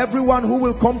 For everyone who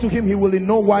will come to him, he will in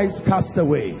no wise cast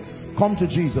away. Come to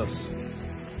Jesus.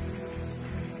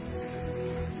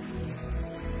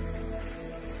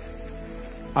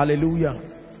 Hallelujah.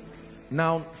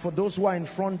 Now, for those who are in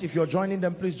front, if you're joining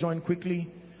them, please join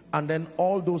quickly. And then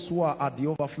all those who are at the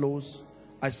overflows,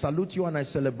 I salute you and I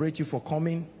celebrate you for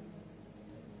coming.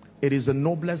 It is the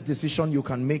noblest decision you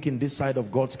can make in this side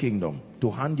of God's kingdom,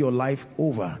 to hand your life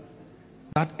over.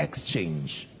 That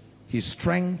exchange, his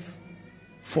strength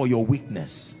for your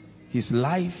weakness, his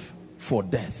life for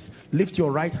death. Lift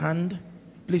your right hand.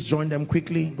 Please join them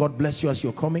quickly. God bless you as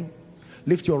you're coming.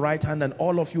 Lift your right hand, and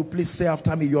all of you, please say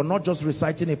after me. You're not just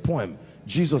reciting a poem.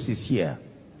 Jesus is here.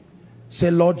 Say,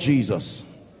 Lord Jesus.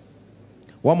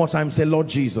 One more time, say, Lord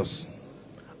Jesus,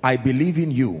 I believe in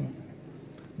you,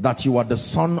 that you are the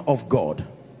Son of God.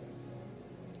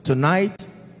 Tonight,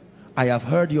 I have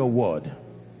heard your word.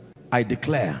 I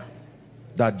declare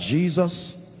that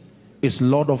Jesus is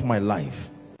Lord of my life.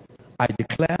 I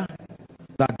declare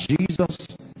that Jesus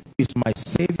is my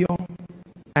Savior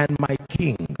and my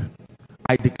King.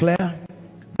 I declare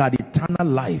that eternal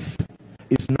life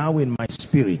is now in my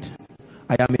spirit.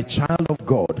 I am a child of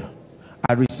God.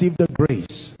 I receive the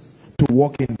grace to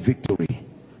walk in victory.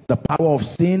 The power of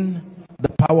sin, the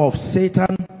power of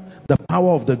Satan, the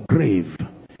power of the grave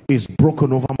is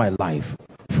broken over my life.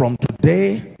 From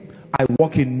today, I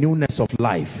walk in newness of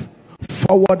life.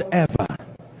 Forward ever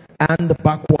and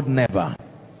backward never.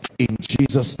 In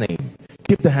Jesus' name.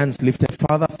 Keep the hands lifted.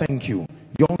 Father, thank you.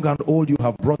 Young and old, you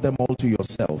have brought them all to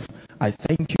yourself. I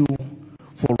thank you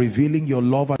for revealing your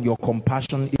love and your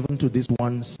compassion even to these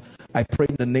ones. I pray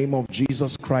in the name of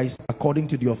Jesus Christ, according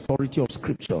to the authority of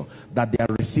Scripture, that they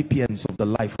are recipients of the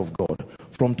life of God.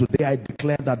 From today, I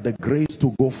declare that the grace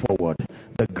to go forward,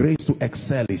 the grace to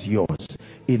excel is yours.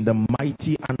 In the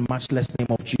mighty and matchless name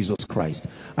of Jesus Christ,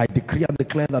 I decree and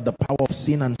declare that the power of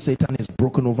sin and Satan is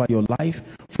broken over your life.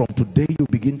 From today, you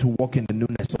begin to walk in the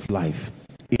newness of life.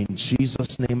 In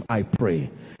Jesus' name I pray.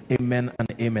 Amen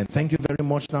and amen. Thank you very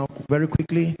much. Now, very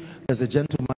quickly, there's a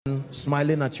gentleman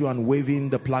smiling at you and waving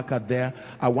the placard there.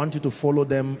 I want you to follow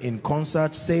them in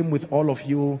concert. Same with all of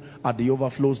you at the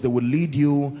overflows. They will lead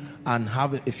you and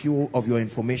have a few of your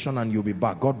information, and you'll be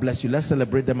back. God bless you. Let's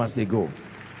celebrate them as they go.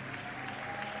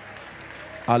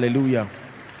 Hallelujah.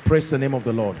 Praise the name of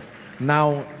the Lord.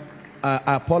 Now,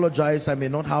 I apologize. I may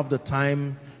not have the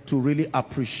time to really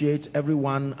appreciate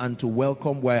everyone and to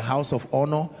welcome. We're a house of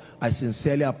honor. I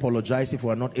sincerely apologize if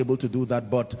we're not able to do that,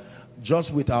 but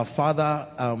just with our father,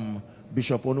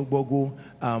 Bishop Onugbogu,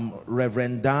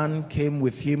 Reverend Dan came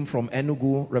with him from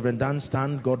Enugu. Reverend Dan,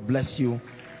 stand. God bless you.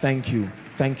 Thank you.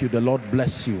 Thank you. The Lord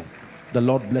bless you. The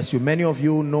Lord bless you. Many of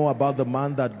you know about the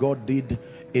man that God did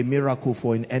a miracle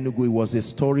for in Enugu. It was a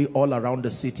story all around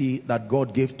the city that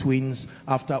God gave twins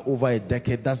after over a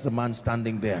decade. That's the man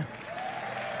standing there.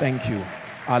 Thank you.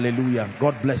 Hallelujah.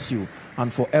 God bless you.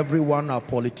 And for everyone, our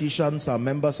politicians, our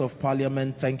members of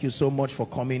parliament, thank you so much for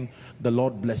coming. The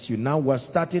Lord bless you. Now we're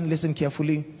starting, listen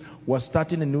carefully, we're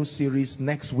starting a new series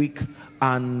next week,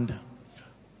 and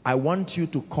I want you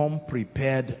to come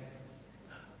prepared.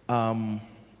 I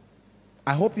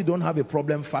hope you don't have a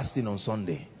problem fasting on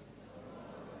Sunday.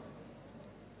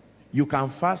 You can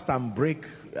fast and break.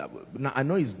 Now, I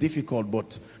know it's difficult,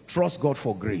 but trust God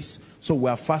for grace. So we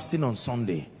are fasting on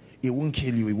Sunday. It won't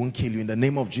kill you. It won't kill you. In the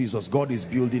name of Jesus, God is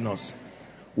building us.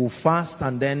 We'll fast,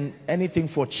 and then anything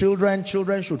for children.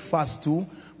 Children should fast too.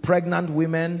 Pregnant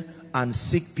women and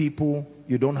sick people,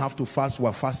 you don't have to fast.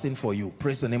 We're fasting for you.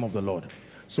 Praise the name of the Lord.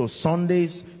 So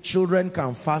Sundays, children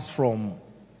can fast from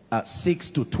 6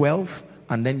 to 12,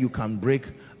 and then you can break.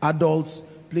 Adults,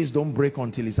 please don't break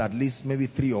until it's at least maybe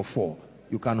 3 or 4.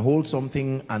 You can hold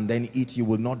something and then eat. You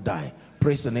will not die.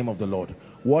 Praise the name of the Lord.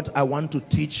 What I want to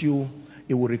teach you,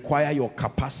 it will require your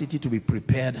capacity to be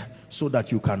prepared so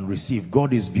that you can receive.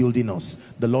 God is building us.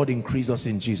 The Lord increase us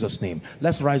in Jesus' name.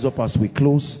 Let's rise up as we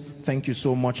close. Thank you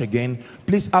so much again.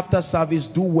 Please, after service,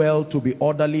 do well to be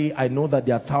orderly. I know that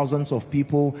there are thousands of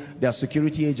people. There are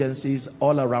security agencies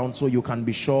all around, so you can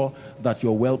be sure that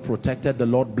you're well protected. The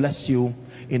Lord bless you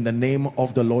in the name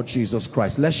of the Lord Jesus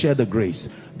Christ. Let's share the grace.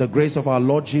 The grace of our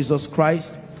Lord Jesus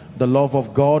Christ, the love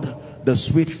of God, the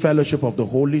sweet fellowship of the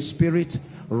Holy Spirit,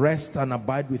 rest and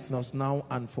abide with us now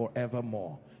and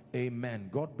forevermore. Amen.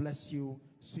 God bless you.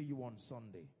 See you on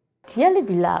Sunday. Dearly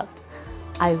beloved,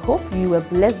 I hope you were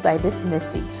blessed by this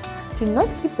message. Do not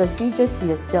keep the video to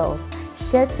yourself.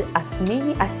 Share to as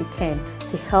many as you can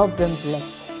to help them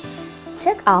bless.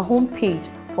 Check our homepage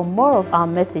for more of our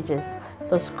messages.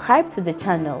 Subscribe to the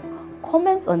channel,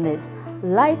 comment on it,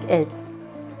 like it.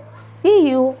 See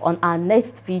you on our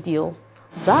next video.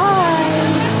 Bye.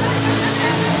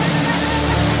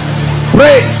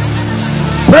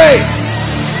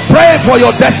 Pray for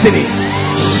your destiny.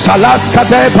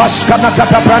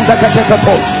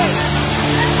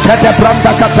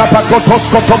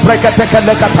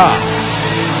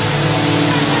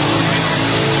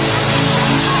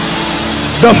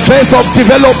 The phase of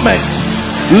development.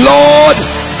 Lord,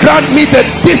 grant me the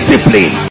discipline